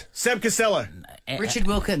Gaze. Seb Costello. Richard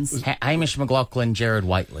Wilkins. Hamish McLaughlin, Jared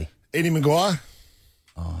Waitley. Eddie Maguire.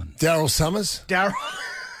 Daryl Summers. Daryl.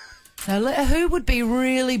 Now, who would be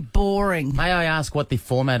really boring? May I ask what the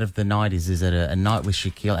format of the night is? Is it a night with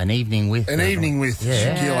Shaquille, an evening with?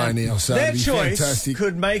 Shaquille O'Neal. So their it'd be choice fantastic.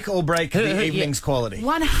 could make or break the evening's quality.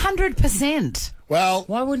 100%. Well,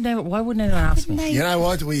 why wouldn't anyone ask me? You know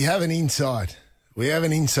what? We have an insight. We have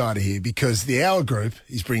an insider here because the Hour Group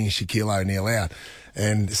is bringing Shaquille O'Neal out.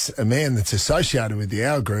 And a man that's associated with the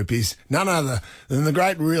Hour Group is none other than the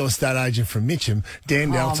great real estate agent from Mitcham,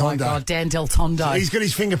 Dan Del Tondo. Oh, my God, Dan Del Tondo. So he's got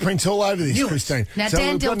his fingerprints all over this, Christine. Now, so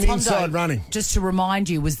Dan we've Del got an Tondo, inside running. just to remind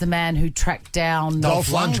you, was the man who tracked down Dolph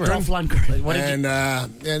Lundgren.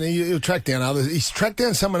 And he'll track down others. He's tracked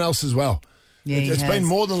down someone else as well. Yeah, it's been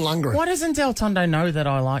more than Lundgren. Why doesn't Del Tondo know that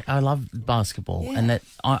I love basketball and that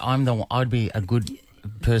I'd be a good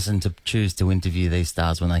person to choose to interview these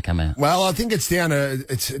stars when they come out? Well, I think it's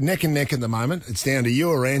neck and neck at the moment. It's down to you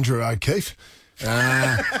or Andrew O'Keefe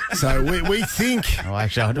So we think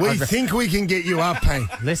think we can get you up, Payne.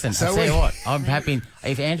 Listen, I'll tell you what, I'm happy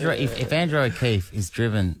if Andrew O'Keefe is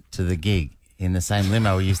driven to the gig in the same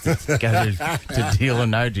limo we used to go to Deal or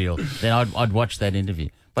No Deal, then I'd watch that interview.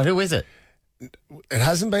 But who is it? It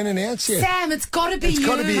hasn't been announced yet. Sam, it's got to be you. It's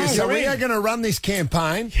got to be you. So we are going to run this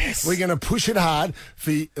campaign. Yes. We're going to push it hard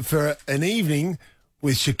for an evening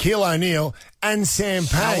with Shaquille O'Neal and Sam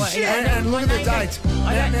Payne. And look at the dates.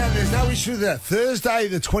 Now, there's no issue with that. Thursday,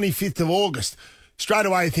 the 25th of August. Straight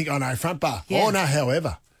away, you think, oh, no, front bar. Yeah. Oh, no,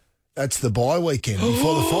 however. That's the bye weekend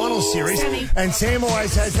before the final series. Sammy. And Sam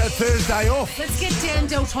always has that Thursday off. Let's get Dan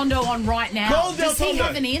Del Tondo on right now. Call Del Does he Tondo.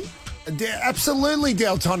 have an in? Absolutely,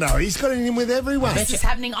 Del Tondo. He's got it in with everyone. This is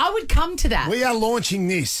happening. I would come to that. We are launching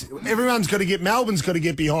this. Melbourne's got to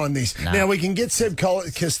get behind this. No. Now, we can get Seb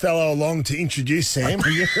Costello along to introduce Sam.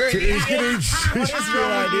 He's going to introduce your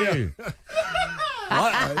idea.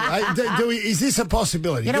 Is this a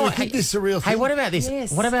possibility? You know what? Think this is a real thing? Hey, what about this?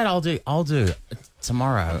 Yes. What about I'll do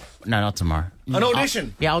tomorrow. No, not tomorrow. An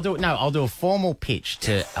audition. I'll do a formal pitch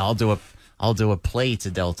to. I'll do a plea to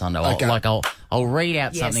Del Tondo. Okay. I'll read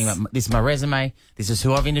out something. This is my resume. This is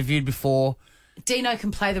who I've interviewed before. Dino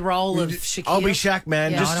can play the role of Shaquille. I'll be Shaq,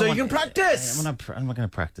 man, just so you can practice. I'm not going to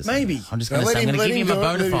practice. Maybe. I'm just going to give you my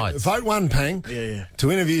bona fides. Vote one, Pang,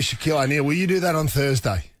 to interview Shaquille O'Neal. Will you do that on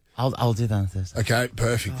Thursday? I'll do that on Thursday. Okay,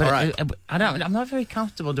 perfect. But all right. I'm not very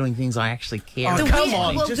comfortable doing things I actually care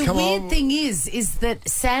about. The weird thing is that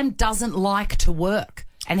Sam doesn't like to work.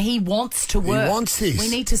 And he wants to work. He wants this. We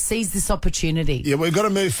need to seize this opportunity. Yeah, we've got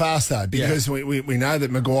to move fast, though, because we know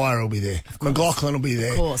that Maguire will be there. McLaughlin will be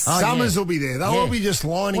there. Of course. Summers will be there. They'll all be just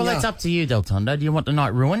lining up. Well, it's up to you, Del Tondo. Do you want the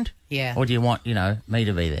night ruined? Yeah. Or do you want, me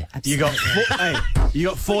to be there? Absolutely. You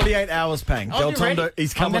got 48 hours, Pang. Del Tondo,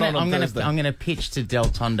 he's coming on Thursday. I'm going to pitch to Del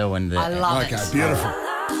Tondo and I love it. Okay, beautiful.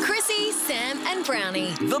 Chrissy, Sam and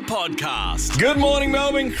Brownie. The podcast. Good morning,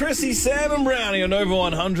 Melbourne. Chrissy, Sam and Brownie on Over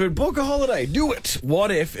 100. Book a holiday. Do it.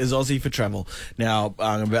 What if is Aussie for travel? Now,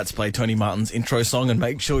 I'm about to play Tony Martin's intro song, and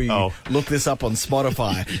make sure you look this up on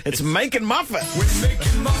Spotify. It's Making Muffin. We're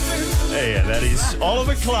making muffins. Yeah, that is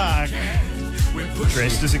Oliver Clark.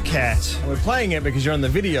 Dressed as a cat. We're playing it because you're in the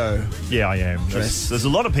video. Yeah, I am. There's a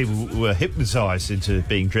lot of people who are hypnotised into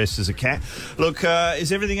being dressed as a cat. Look,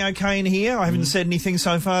 is everything okay in here? I haven't said anything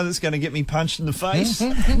so far that's going to get me punched in the face.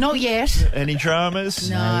 Not yet. Any dramas?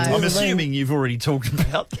 No. I'm assuming you've already talked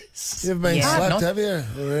about this. You've been slapped, have you?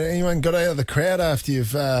 Or anyone got out of the crowd after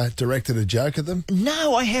you've directed a joke at them?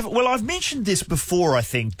 No, I haven't. Well, I've mentioned this before, I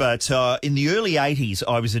think, but in the early 80s,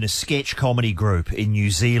 I was in a sketch comedy group in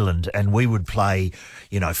New Zealand, and we would play,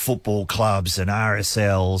 football clubs and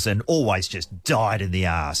RSLs, and always just died in the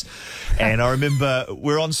arse. And I remember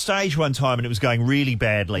we're on stage one time and it was going really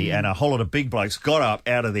badly, and a whole lot of big blokes got up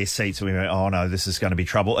out of their seats and we went, oh no, this is going to be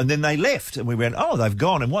trouble. And then they left and we went, oh, they've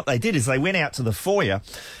gone. And what they did is they went out to the foyer,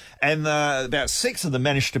 and about 6 of them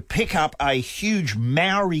managed to pick up a huge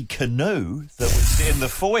Maori canoe that was in the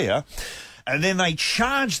foyer. And then they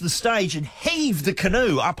charged the stage and heaved the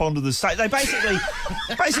canoe up onto the stage. They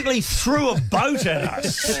basically threw a boat at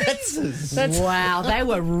us. Wow, they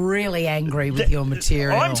were really angry with your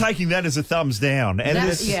material. I'm taking that as a thumbs down. And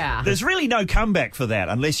there's really no comeback for that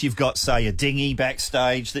unless you've got, say, a dinghy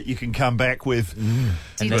backstage that you can come back with.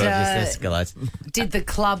 Did the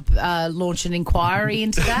club launch an inquiry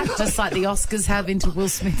into that, just like the Oscars have into Will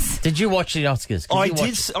Smith's? Did you watch the Oscars?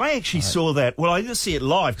 I actually saw that. Well, I didn't see it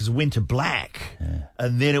live because it went to black.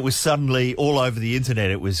 And then it was suddenly all over the internet.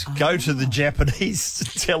 It was go to the Japanese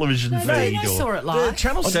television feed. I saw it live. The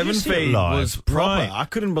Channel 7 feed was proper. I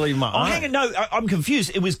couldn't believe my eyes. Hang on, no, I'm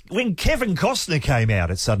confused. It was when Kevin Costner came out,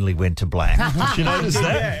 it suddenly went to black. Did you notice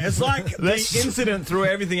that? Yeah, it's like the incident threw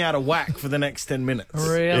everything out of whack for the next 10 minutes.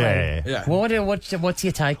 Really? Yeah. What's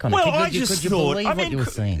your take on it? Well, I just thought, believe what you were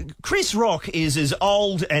saying? Chris Rock is as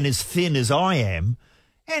old and as thin as I am.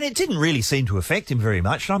 And it didn't really seem to affect him very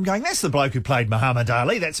much. And I'm going, that's the bloke who played Muhammad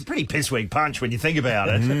Ali. That's a pretty piss-weak punch when you think about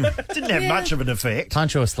it. Didn't have much of an effect.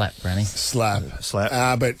 Punch or slap, Brownie? Slap.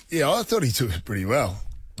 But, I thought he took it pretty well.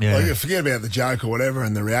 Yeah. Like, forget about the joke or whatever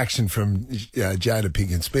and the reaction from Jada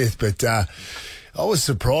Pinkett Smith. But I was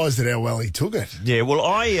surprised at how well he took it. Yeah, well,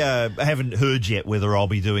 I haven't heard yet whether I'll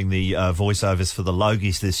be doing the voiceovers for the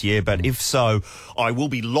Logies this year, but if so, I will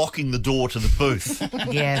be locking the door to the booth.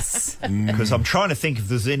 Yes. Because I'm trying to think if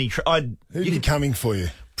there's any... Who'd be coming for you?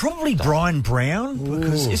 Probably Brian Brown,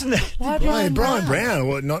 because isn't that... Brian Brown?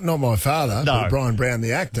 Well, not my father, but Brian Brown,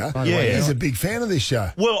 the actor. Yeah. He's a big fan of this show.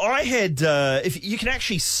 Well, I had... if you can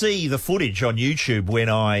actually see the footage on YouTube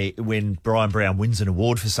when Brian Brown wins an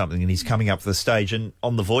award for something and he's coming up for the stage, and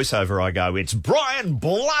on the voiceover I go, it's Brian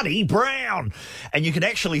Bloody Brown! And you can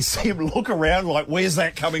actually see him look around like, where's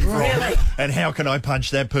that coming from? And how can I punch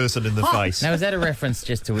that person in the face? Now, is that a reference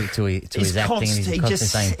just to his acting? And he's constantly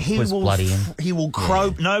saying, bloody in? He will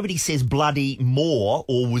croak. Nobody says bloody more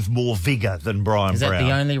or with more vigour than Brian Brown. Is that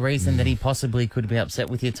the only reason that he possibly could be upset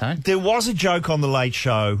with your tone? There was a joke on The Late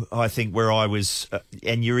Show, I think, where I was,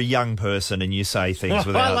 and you're a young person and you say things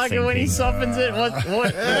without I like thinking. it when he softens it. What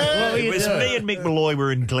were you It was doing? me and Mick Malloy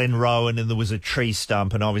were in Glenrowan and there was a tree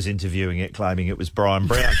stump and I was interviewing it, claiming it was Brian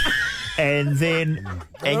Brown. And then,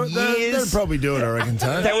 They'll probably do it, I reckon,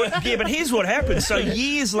 Tony. Yeah, but here's what happened. So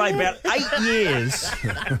years later, about 8 years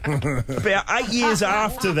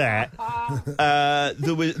after that,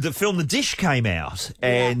 the film The Dish came out,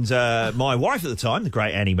 and my wife at the time, the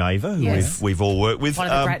great Annie Maver, who we've all worked with, one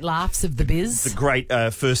of the great laughs of the biz, the great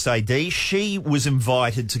first AD, she was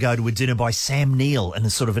invited to go to a dinner by Sam Neill in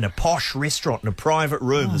a posh restaurant in a private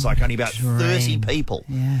room. There's like only about 30 people.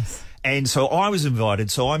 Yes. And so I was invited,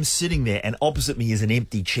 so I'm sitting there, and opposite me is an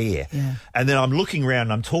empty chair. Yeah. And then I'm looking around,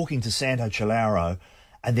 and I'm talking to Santo Cilauro,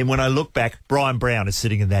 and then when I look back, Brian Brown is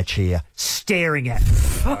sitting in that chair, staring at me.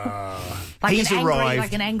 He's arrived.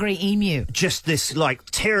 Like an angry emu. Just this,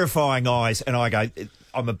 terrifying eyes, and I go,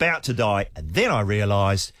 I'm about to die. And then I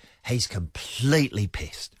realised he's completely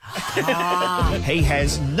pissed. He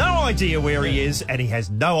has no idea where he is, and he has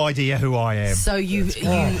no idea who I am. So you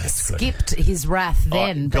skipped his wrath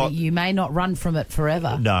then, but you may not run from it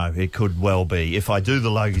forever. No, it could well be. If I do the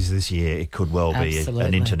Logies this year, it could well be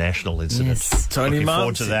an international incident. Yes. Tony Looking forward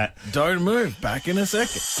Mumps, to that. Don't move. Back in a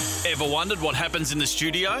second. Ever wondered what happens in the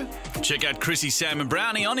studio? Check out Chrissy, Sam and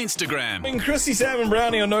Brownie on Instagram. And Chrissy, Sam and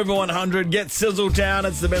Brownie on Nova 100. Get Sizzletown.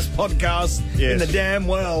 It's the best podcast in the damn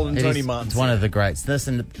world. And Tony Mumps. It's one of the greats.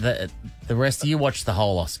 Listen, the rest of you watched the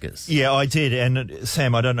whole Oscars. Yeah, I did. And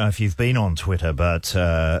Sam, I don't know if you've been on Twitter, but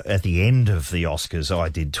at the end of the Oscars, I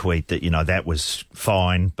did tweet that, that was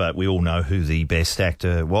fine, but we all know who the best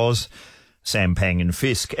actor was. Sam Pang and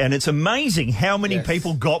Fisk. And it's amazing how many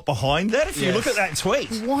people got behind that. If you look at that tweet.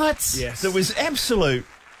 What? Yes. There was absolute...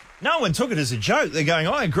 No one took it as a joke. They're going,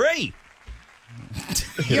 I agree.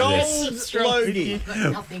 Gold Logie.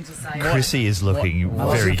 Nothing to say. Chrissy is looking What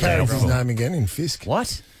was very your character's doubtful. name again in Fisk?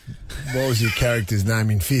 What? What was your character's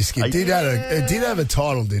name in Fisk? It did have a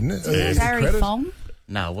title, didn't it? Barry Fong?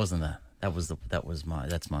 No, it wasn't that.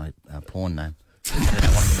 That's my porn name.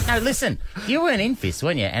 No, listen, you weren't in Fisk,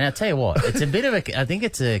 weren't you? And I'll tell you what, I think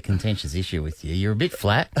it's a contentious issue with you. You're a bit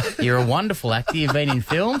flat. You're a wonderful actor. You've been in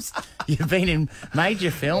films. You've been in major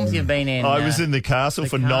films. You've been in... I was in The Castle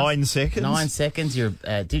for 9 seconds. 9 seconds.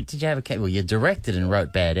 Did you have a... Well, you directed and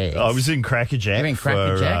wrote Bad Eggs. I was in Crackerjack. You're in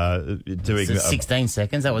Crackerjack. Doing... So 16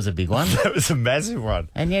 seconds. That was a big one. That was a massive one.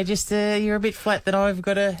 And you're a bit flat that I've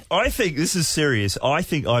got to... I think, this is serious, I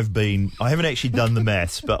haven't actually done the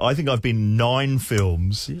maths, but I think I've been in 9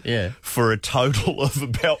 films for a total of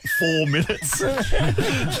about 4 minutes.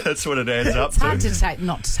 That's what it adds up It's hard to.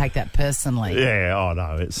 not to take that personally. Yeah, oh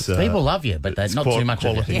no, it's... People love you, but not too much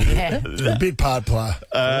quality. of it. Yeah. A big part player.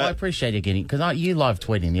 Well, I appreciate you getting... Because you live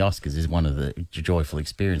tweeting the Oscars is one of the joyful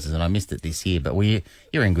experiences, and I missed it this year, but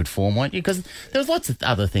you're in good form, weren't you? Because there was lots of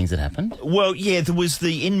other things that happened. Well, yeah, there was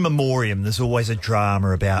the In Memoriam. There's always a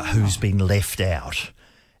drama about who's been left out.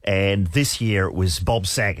 And this year it was Bob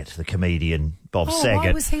Saget, the comedian Bob Saget.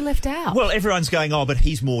 Why was he left out? Well, everyone's going, but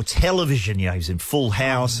he's more television. He's in Full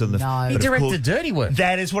House. No. He directed Dirty Work.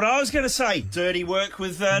 That is what I was going to say. Dirty Work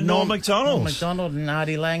with Norm Macdonald. Norm Macdonald and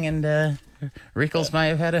Artie Lang and Rickles may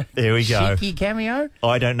have had a cheeky cameo.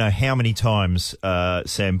 I don't know how many times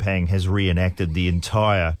Sam Pang has reenacted the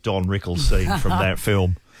entire Don Rickles scene from that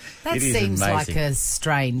film. That seems like a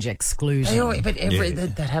strange exclusion. But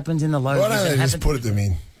that happens in the low. Why don't they just put them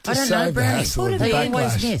in? I don't know, Brownie. They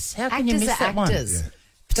always miss. How can you miss that one? Yeah.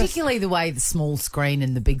 Particularly the way the small screen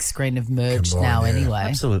and the big screen have merged now anyway.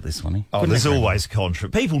 Absolutely, Swanee. Oh, there's always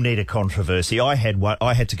people need a controversy. I had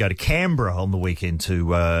to go to Canberra on the weekend to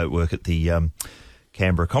work at the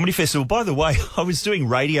Canberra Comedy Festival. By the way, I was doing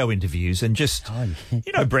radio interviews and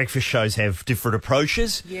breakfast shows have different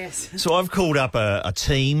approaches. Yes. So I've called up a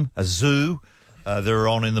team, a zoo. They're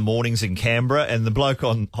on in the mornings in Canberra, and the bloke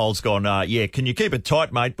on hold's gone, can you keep it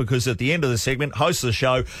tight, mate, because at the end of the segment, host of the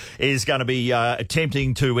show is going to be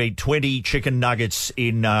attempting to eat 20 chicken nuggets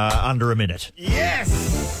in under a minute.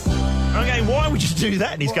 Yes! Okay, why would you do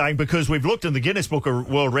that? And he's going, because we've looked in the Guinness Book of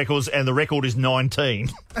World Records and the record is 19.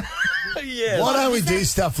 Why don't we do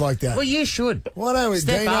stuff like that? Well, you should. Why don't we,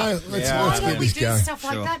 Step Dino? up. Let's Why get don't we this do going. stuff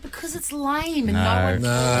like that? Because it's lame and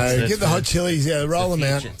No, get the hot chilies out, roll them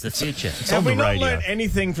out. It's the future. It's Have on we the not radio. learned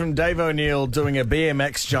anything from Dave O'Neill doing a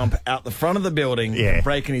BMX jump out the front of the building and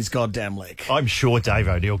breaking his goddamn leg? I'm sure Dave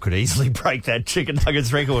O'Neill could easily break that chicken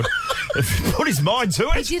nuggets record if he put his mind to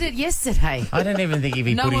He it. did it yesterday. I don't even think if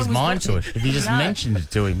he No put one his was mind to it. watching. If he just No. mentioned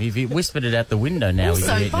it to him, if he whispered it out the window now.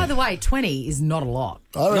 Also, he'd by the way, 20 is not a lot.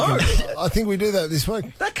 I think we do that this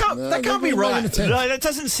week. That can't be we'll right. make an attempt. No, that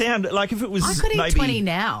doesn't sound like if it was I could eat maybe 20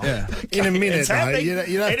 now. In a minute, It's though. happening. You'd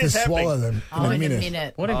have It to is swallow happening. them in a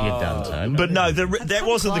minute. What have you done, Tone? But no, that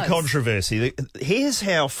wasn't the close. controversy. Here's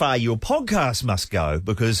how far your podcast must go,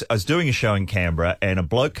 because I was doing a show in Canberra and a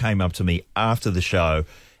bloke came up to me after the show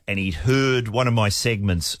and he'd heard one of my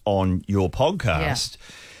segments on your podcast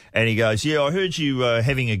and he goes, yeah, I heard you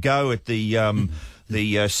having a go at the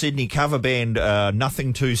Sydney cover band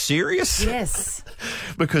Nothing Too Serious. Yes.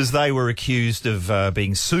 Because they were accused of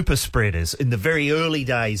being super spreaders in the very early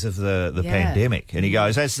days of the pandemic. And he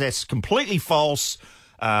goes, that's completely false.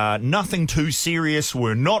 Nothing Too Serious.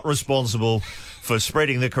 We're not responsible for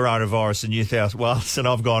spreading the coronavirus in New South Wales. And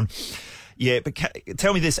I've gone, yeah, but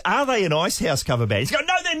tell me this, are they an Icehouse cover band? He's going,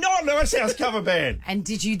 no, they're not an Icehouse cover band. And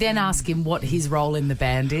did you then ask him what his role in the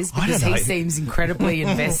band is? I Because don't know. he seems incredibly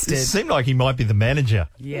invested. It seemed like he might be the manager.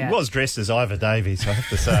 Yeah. He was dressed as Ivor Davies, I have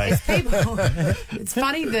to say. It's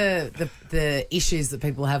funny the issues that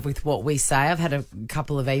people have with what we say. I've had a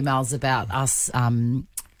couple of emails about us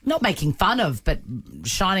not making fun of, but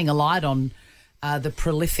shining a light on the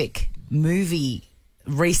prolific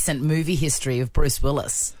recent movie history of Bruce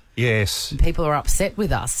Willis. Yes. And people are upset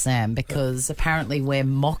with us, Sam, because apparently we're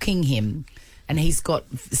mocking him and he's got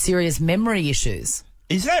serious memory issues.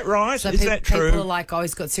 Is that right? So Is that true? People are like, oh,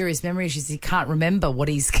 he's got serious memory issues. He can't remember what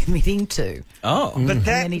he's committing to. Oh. But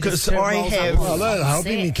that, And he just because I rolls up have... on I hope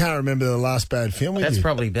set. he can't remember the last bad film he That's did.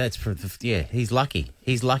 probably, he's lucky.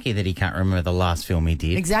 He's lucky that he can't remember the last film he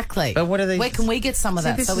did. Exactly. But what are these? Where can we get some of See,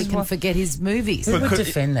 that this so we is can what- forget his movies? Who would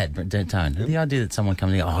defend that, Tone? The idea that someone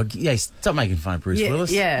comes in, oh, yeah, stop making fun of Bruce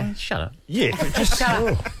Willis. Yeah. Oh, shut up. Yeah, just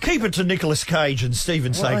keep it to Nicolas Cage and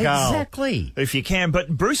Steven Well, Seagal. exactly. If you can. But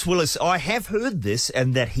Bruce Willis, I have heard this,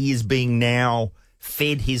 and that he is being now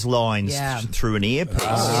fed his lines through an earpiece.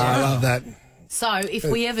 I love that. So if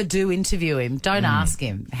we ever do interview him, don't ask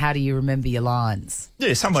him, how do you remember your lines?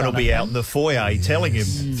 Yeah, someone will be out in the foyer telling him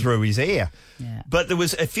through his ear. Yeah. But there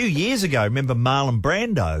was a few years ago, remember Marlon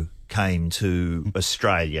Brando came to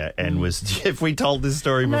Australia and was... Have we told this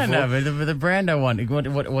story before? No, but the Brando one,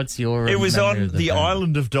 what's your... It was memory on of the Brando?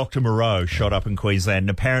 island of Dr. Moreau, shot up in Queensland, and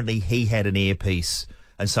apparently he had an earpiece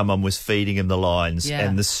and someone was feeding him the lines. Yeah.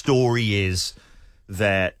 And the story is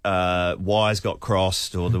that wires got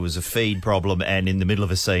crossed or there was a feed problem, and in the middle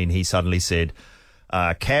of a scene he suddenly said,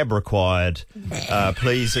 cab required,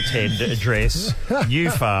 please attend address, New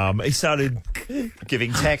Farm. He started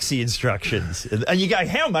giving taxi instructions. And you go,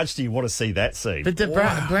 how much do you want to see that scene? But that's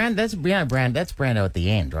Brando at the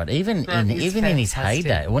end, right? Even in his fantastic.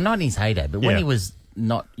 heyday. Well, not in his heyday, but when he was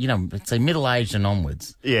not, let's say middle-aged and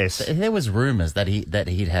onwards. Yes. There was rumours that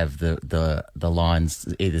he'd have the lines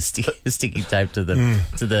either sticky taped to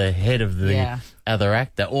the head of the other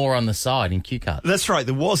actor or on the side in cue cards. That's right.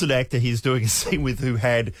 There was an actor he's doing a scene with who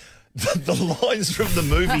had the lines from the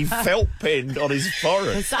movie felt penned on his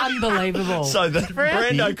forehead. It's unbelievable. So that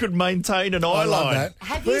Brando could maintain an eye I love line. that.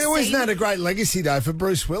 Have But you isn't seen- that a great legacy, though, for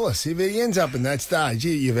Bruce Willis? If he ends up in that stage,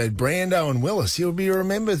 you've had Brando and Willis. You'll be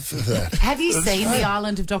remembered for that. Have you seen The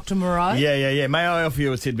Island of Dr. Moreau? Yeah. May I offer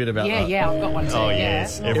you a tidbit about that? Yeah, I've got one too. Oh, yeah.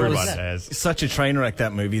 yes. Yeah. Everyone It was has. such a train wreck,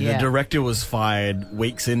 that movie. Yeah. The director was fired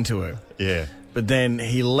weeks into it. Yeah. But then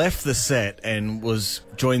he left the set and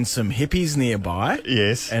joined some hippies nearby.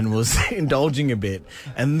 Yes. And was indulging a bit.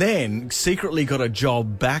 And then secretly got a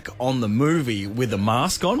job back on the movie with a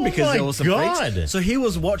mask on because my there was some God. freaks. So he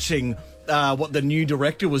was watching what the new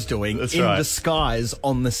director was doing in right. disguise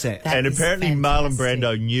on the set. That And is apparently fantastic. Marlon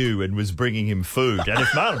Brando knew and was bringing him food. And if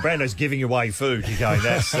Marlon Brando's giving away food, you're going,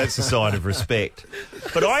 that's a sign of respect.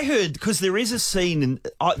 But I heard, because there is a scene,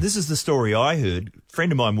 this is the story I heard, a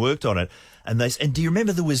friend of mine worked on it, and do you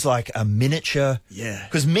remember there was like a miniature? Yeah.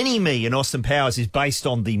 Because Mini-Me in Austin Powers is based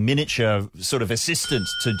on the miniature sort of assistant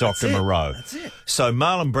to Dr. Moreau. That's it. So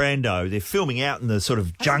Marlon Brando, they're filming out in the sort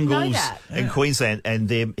of didn't know jungles that. in Queensland, and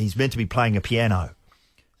he's meant to be playing a piano.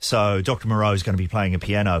 So Dr. Moreau is going to be playing a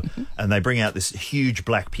piano, and they bring out this huge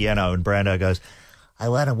black piano, and Brando goes, I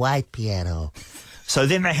want a white piano. So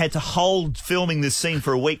then they had to hold filming this scene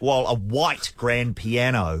for a week while a white grand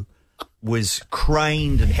piano was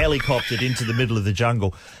craned and helicoptered into the middle of the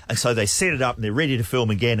jungle. And so they set it up and they're ready to film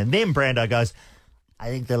again. And then Brando goes, I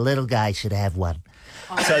think the little guy should have one.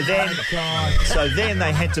 So then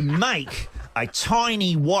they had to make a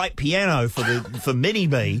tiny white piano for Mini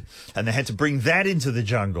Me, and they had to bring that into the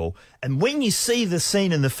jungle. And when you see the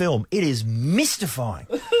scene in the film, it is mystifying.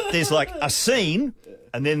 There's like a scene,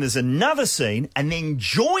 and then there's another scene, and then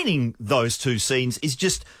joining those two scenes is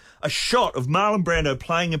just a shot of Marlon Brando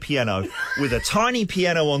playing a piano with a tiny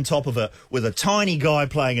piano on top of it, with a tiny guy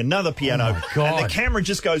playing another piano. Oh my God. And the camera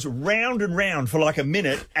just goes round and round for like a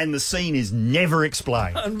minute, and the scene is never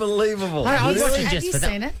explained. Unbelievable. Have you for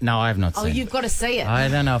that. seen it? No, I have not seen Oh, it. you've got to see it. I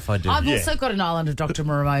don't know if I do. I've also got an Island of Dr.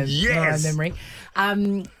 Moreau memory.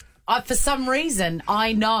 For some reason,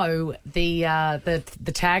 I know the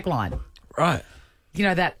tagline. Right. You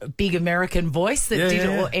know, that big American voice that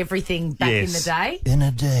did everything back in the day? In a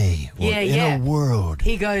day, or in a world.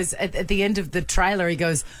 He goes, at the end of the trailer, he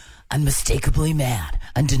goes, unmistakably man,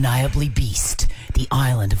 undeniably beast, the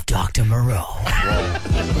island of Dr. Moreau.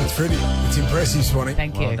 That's pretty. It's impressive, Swanee.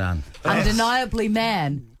 Thank you. Well done. Undeniably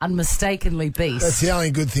man, unmistakably beast. That's the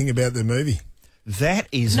only good thing about the movie. That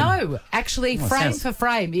is... No, actually, frame for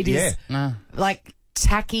frame, it is No. like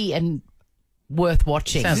tacky and worth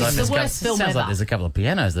watching. Sounds like It's the worst film sounds ever. like there's a couple of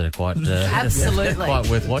pianos that are quite Absolutely. quite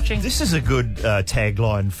worth watching. This is a good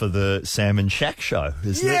tagline for the Sam and Shaq show,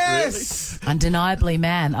 isn't it? Really? Undeniably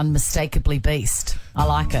man, unmistakably beast. I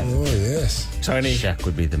like it. Oh, yes. Tony, Shaq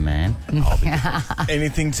would be the man.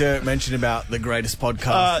 anything to mention about the greatest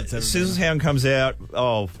podcast? Sizzlehound comes out,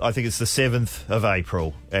 I think it's the 7th of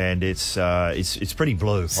April, and it's pretty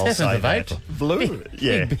blue. I'll 7th say of that. April? Blue?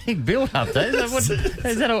 Yeah. Big build up there. It's only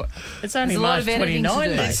There's a lot March of editing to 29,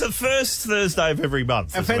 do. mate. It's the first Thursday of every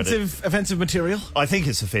month. Offensive material? I think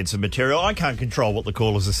it's offensive material. I can't control what the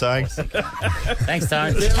callers are saying. Thanks,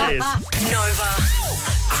 Tone. Cheers. Nova.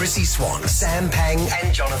 Chrissy Swan, Sam Pang,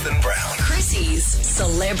 and Jonathan Brown. Chrissy's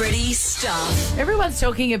Celebrity Stuff. Everyone's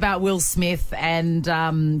talking about Will Smith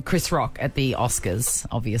and Chris Rock at the Oscars,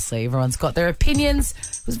 obviously. Everyone's got their opinions.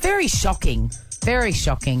 It was very shocking. Very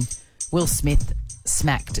shocking. Will Smith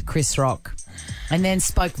smacked Chris Rock and then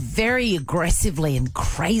spoke very aggressively and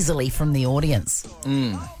crazily from the audience.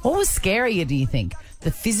 What was scarier, do you think?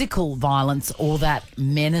 The physical violence or that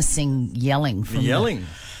menacing yelling? The yelling.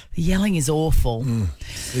 The yelling is awful.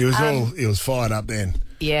 He was fired up then.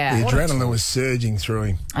 Yeah. The adrenaline was surging through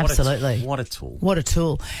him. Absolutely. What a tool. What a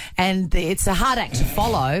tool. And it's a hard act to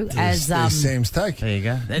follow as... There's Sam's take. There you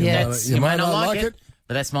go. Yeah. You may might not not like it,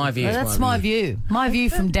 but that's my view. Well, that's my view. My view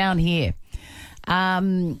from down here.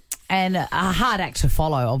 And a hard act to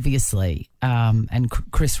follow, obviously. And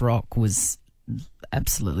Chris Rock was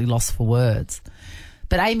absolutely lost for words.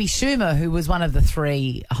 But Amy Schumer, who was one of the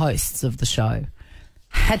 3 hosts of the show,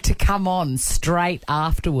 had to come on straight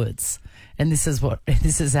afterwards. And this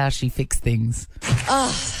is how she fixed things.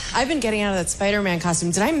 I've been getting out of that Spider-Man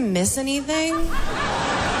costume. Did I miss anything?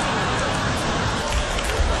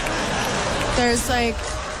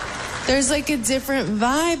 There's like a different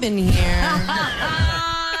vibe in here.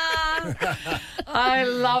 I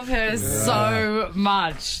love her so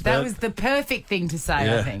much. That was the perfect thing to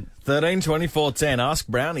say, I think. 13 24 10. Ask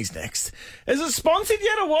Brownie's next. Is it sponsored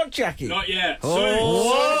yet or what, Jackie? Not yet.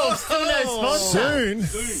 Oh, Still no sponsor. Soon.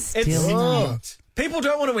 Still not. People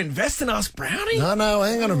don't want to invest in Ask Brownie. No,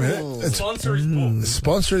 hang on a minute. The sponsor is booked. The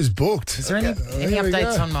sponsor is booked. Is there any There we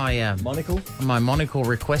updates go. on my Monocle? on my monocle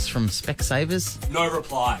request from Specsavers? No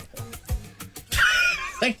reply.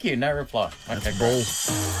 Thank you. No reply. Okay, cool.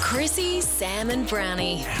 Chrissy, Sam, and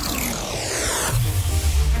Brownie.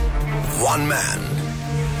 One man,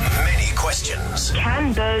 many questions.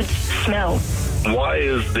 Can birds smell? Why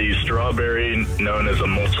is the strawberry known as a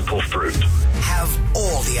multiple fruit? Have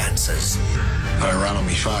all the answers. I run on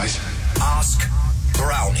me face. Ask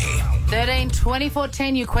Brownie. 13 24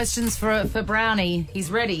 10. Your questions for Brownie.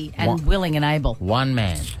 He's ready and willing and able. One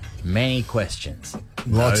man, many questions.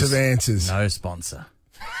 Lots of answers. No sponsor.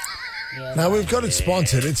 No, we've got it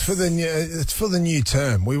sponsored. It's for the new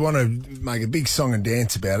term. We want to make a big song and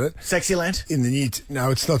dance about it. Sexyland? In the new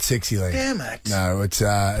no, it's not Sexyland. Damn it. No, it's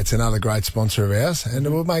another great sponsor of ours,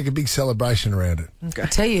 and we'll make a big celebration around it. Okay. I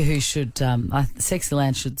tell you who should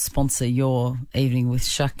Sexyland should sponsor your evening with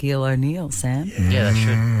Shaquille O'Neal, Sam. Yeah, they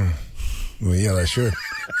should. Well, yeah, they should.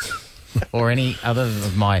 Or any other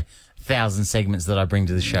of my 1,000 segments that I bring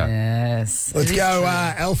to the show. Yes. Let's go,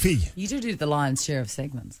 Alfie. You do the lion's share of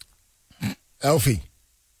segments. Alfie.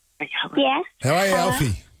 Yeah. How are you,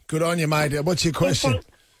 Alfie? Good on you, mate. What's your question?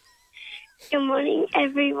 Good morning,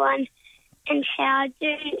 everyone. And how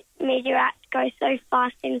do meteorites go so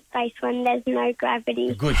fast in space when there's no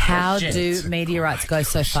gravity? How do meteorites go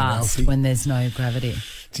so fast when there's no gravity?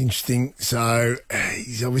 It's interesting. So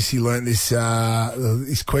he's obviously learnt this.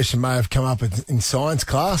 This question may have come up in science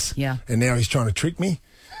class. Yeah. And now he's trying to trick me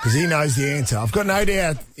because he knows the answer. I've got no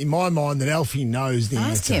doubt in my mind that Alfie knows the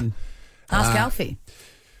answer. Ask him. Ask Alfie.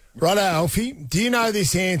 Righto, Alfie. Do you know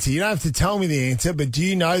this answer? You don't have to tell me the answer, but do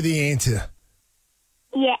you know the answer?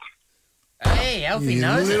 Yeah. Hey, Alfie You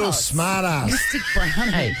knows little it. smart ass. Mystic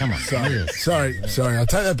Brownie. Hey, come on. Sorry. I'll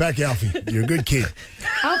take that back, Alfie. You're a good kid.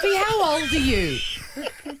 Alfie, how old are you?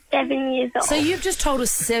 7 years old. So you've just told a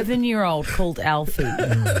 7-year-old called Alfie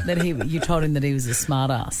that you told him that he was a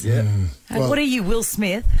smart ass. Yeah. What are you, Will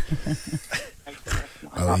Smith?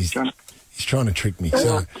 Oh, he's trying to trick me.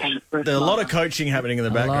 So There's a lot of coaching happening in the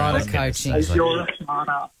background. A lot of coaching. You're a smart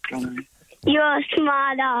ass. You're a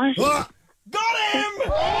smart ass. Got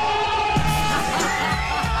him!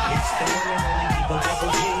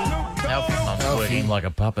 Alfie's not working like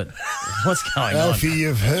a puppet. What's going Alfie, on?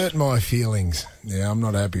 you've hurt my feelings. Yeah, I'm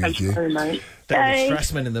not happy with you. David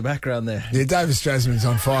Strassman in the background there. Yeah, David Strassman's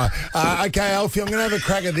on fire. Okay, Alfie, I'm going to have a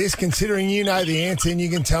crack at this, considering you know the answer and you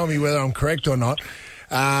can tell me whether I'm correct or not.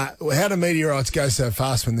 How do meteorites go so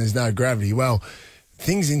fast when there's no gravity? Well,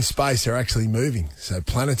 things in space are actually moving. So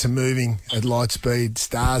planets are moving at light speed,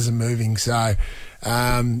 stars are moving. So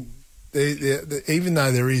even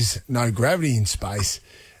though there is no gravity in space,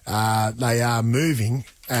 they are moving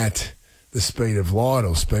at the speed of light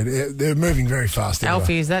or speed. They're moving very fast.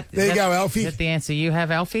 Alfie, is that... There you go, Alfie. Is that the answer you have,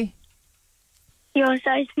 Alfie? You're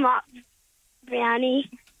so smart, Brownie.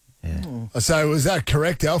 So was that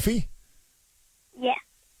correct, Alfie? Yeah.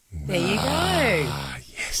 There you go.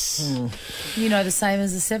 Yes. You know the same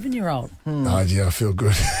as a 7-year-old. Oh, yeah, I feel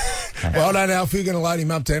good. Well done, Alfie. You're going to load him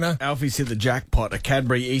up, Dino. Alfie's hit the jackpot, a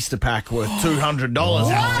Cadbury Easter pack worth $200,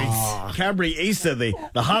 Alfie. Cadbury Easter, the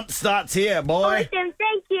hunt starts here, boy. Awesome,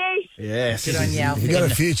 thank you. Yes. Good on you, Alfie. You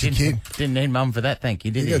got a future, kid. Didn't need Mum for that, thank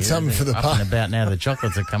you, did You got something for the Up pup. and about now, the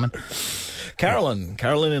chocolates are coming. Carolyn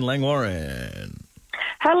in Langwarrin.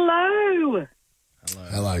 Hello.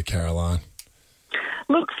 Hello, Caroline.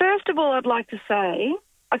 Look, first of all, I'd like to say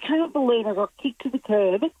I can't believe I got kicked to the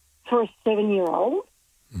curb for a 7-year-old.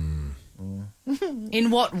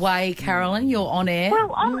 In what way, Carolyn? You're on air.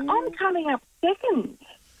 Well, I'm coming up second.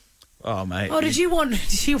 Oh, mate. Oh, did you want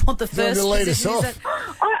the first to lead us position? Is off. that-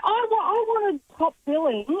 I wanted top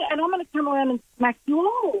billing, and I'm going to come around and smack you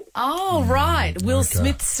all. Oh, right. Will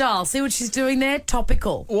Smith style. See what she's doing there?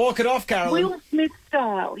 Topical. Walk it off, Carolyn. Will Smith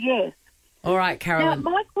style, yes. All right, Carolyn. Now,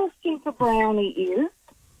 my question for Brownie is,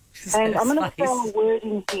 and I'm going to throw a word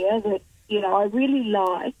in here that, I really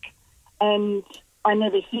like and I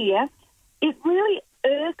never hear. It really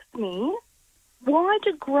irks me. Why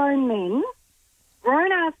do grown-ass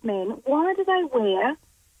men, why do they wear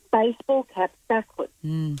baseball caps backwards?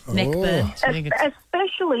 Neckburn.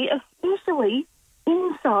 Especially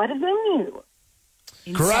inside a venue.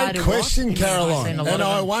 Inside Great of question, what? Caroline. And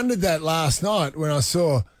I wondered that last night when I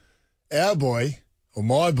saw our boy, or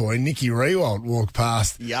my boy, Nicky Rewalt, walk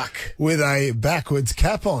past. Yuck. With a backwards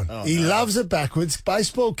cap on. Oh, he loves a backwards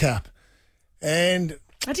baseball cap. And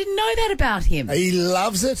I didn't know that about him. he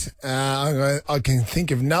loves it. I can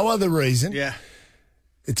think of no other reason. Yeah.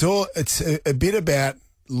 It's a bit about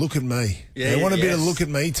look at me. Yeah, they want a bit yes. of look at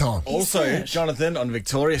me time. Also, Jonathan, on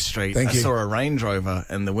Victoria Street, I saw a Range Rover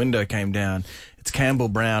and the window came down. It's Campbell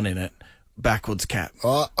Brown in it. Backwards cap.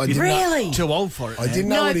 Oh, I didn't Really? know. Too old for it. I didn't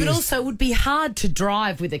know No, what but he was. also it would be hard to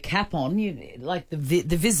drive with a cap on. Like the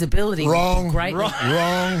visibility. Wrong. Would be great. Wrong.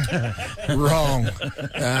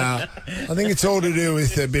 I think it's all to do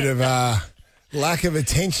with a bit of lack of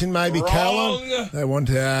attention, maybe, Caroline. They want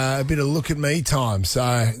a bit of look at me time.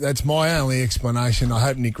 So that's my only explanation. I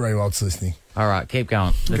hope Nick Rewalt's listening. All right, keep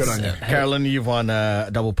going. Good on you. Carolyn, you've won a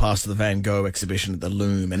double pass to the Van Gogh exhibition at the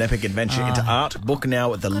Loom, an epic adventure into art. Book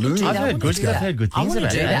now at the Loom. I've heard good things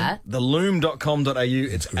about it. theloom.com.au.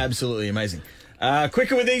 It's absolutely amazing.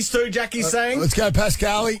 Quicker with these two, Jackie's saying. Let's go,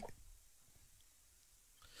 Pascali.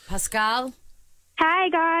 Pascal. Hi,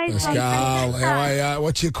 guys. Pascal, how are you?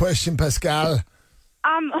 What's your question, Pascal?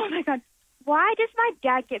 Oh, my God. Why does my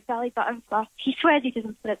dad get belly button fluff? He swears he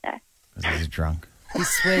doesn't put it there. Because he's drunk. He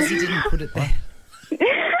swears he didn't put it there.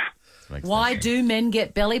 Why do men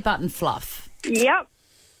get belly button fluff? Yep.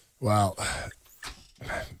 Well,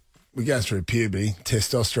 we go through puberty,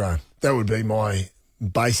 testosterone. That would be my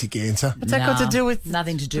basic answer. What's that got to do with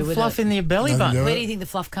nothing to do the with fluff it? in your belly Nothing to button? do Where with do you think the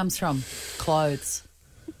fluff comes from? Clothes.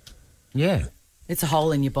 Yeah. It's a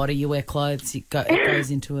hole in your body. You wear clothes. It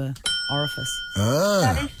goes into a orifice.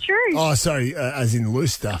 Ah. That is true. Oh, sorry, as in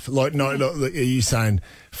loose stuff. Like, no, are you saying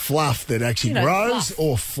fluff that actually grows fluff.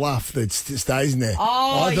 or fluff that stays in there?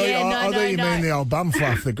 Oh, I thought, yeah, I thought you mean the old bum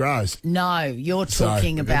fluff that grows. No, you're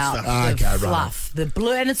talking about stuff. the Okay, right. fluff, the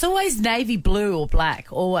blue, and it's always navy blue or black,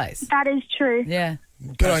 always. That is true. Yeah.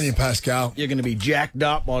 Good on you, Pascal. You're going to be jacked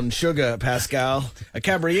up on sugar, Pascal. A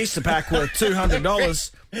Cadbury Easter pack worth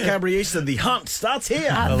 $200. Cadbury Easter, the hunt starts here.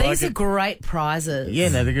 These are great prizes. Yeah,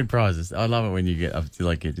 no, they're good prizes. I love it when you get up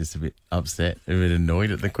to get just a bit upset, a bit annoyed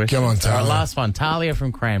at the question. Come on, Talia. All right, last one. Talia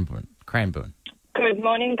from Cranbourne. Good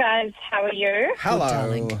morning, guys. How are you?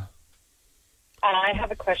 Hello. I have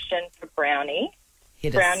a question for Brownie.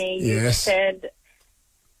 Hit us. Brownie, you said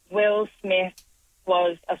Will Smith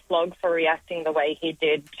was a flog for reacting the way he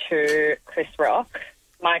did to Chris Rock.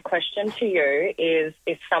 My question to you is,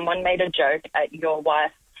 if someone made a joke at your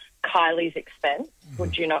wife Kylie's expense,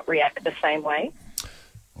 would you not react the same way?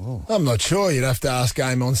 Oh. I'm not sure. You'd have to ask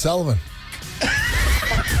Eamon Sullivan.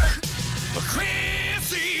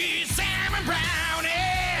 Chrissy, Sam and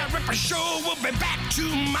Brownie. Ripper Show will be back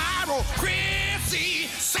tomorrow. Chrissy,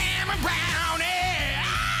 Sam and Brownie.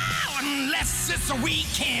 Oh, unless it's a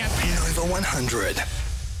weekend. Over 100.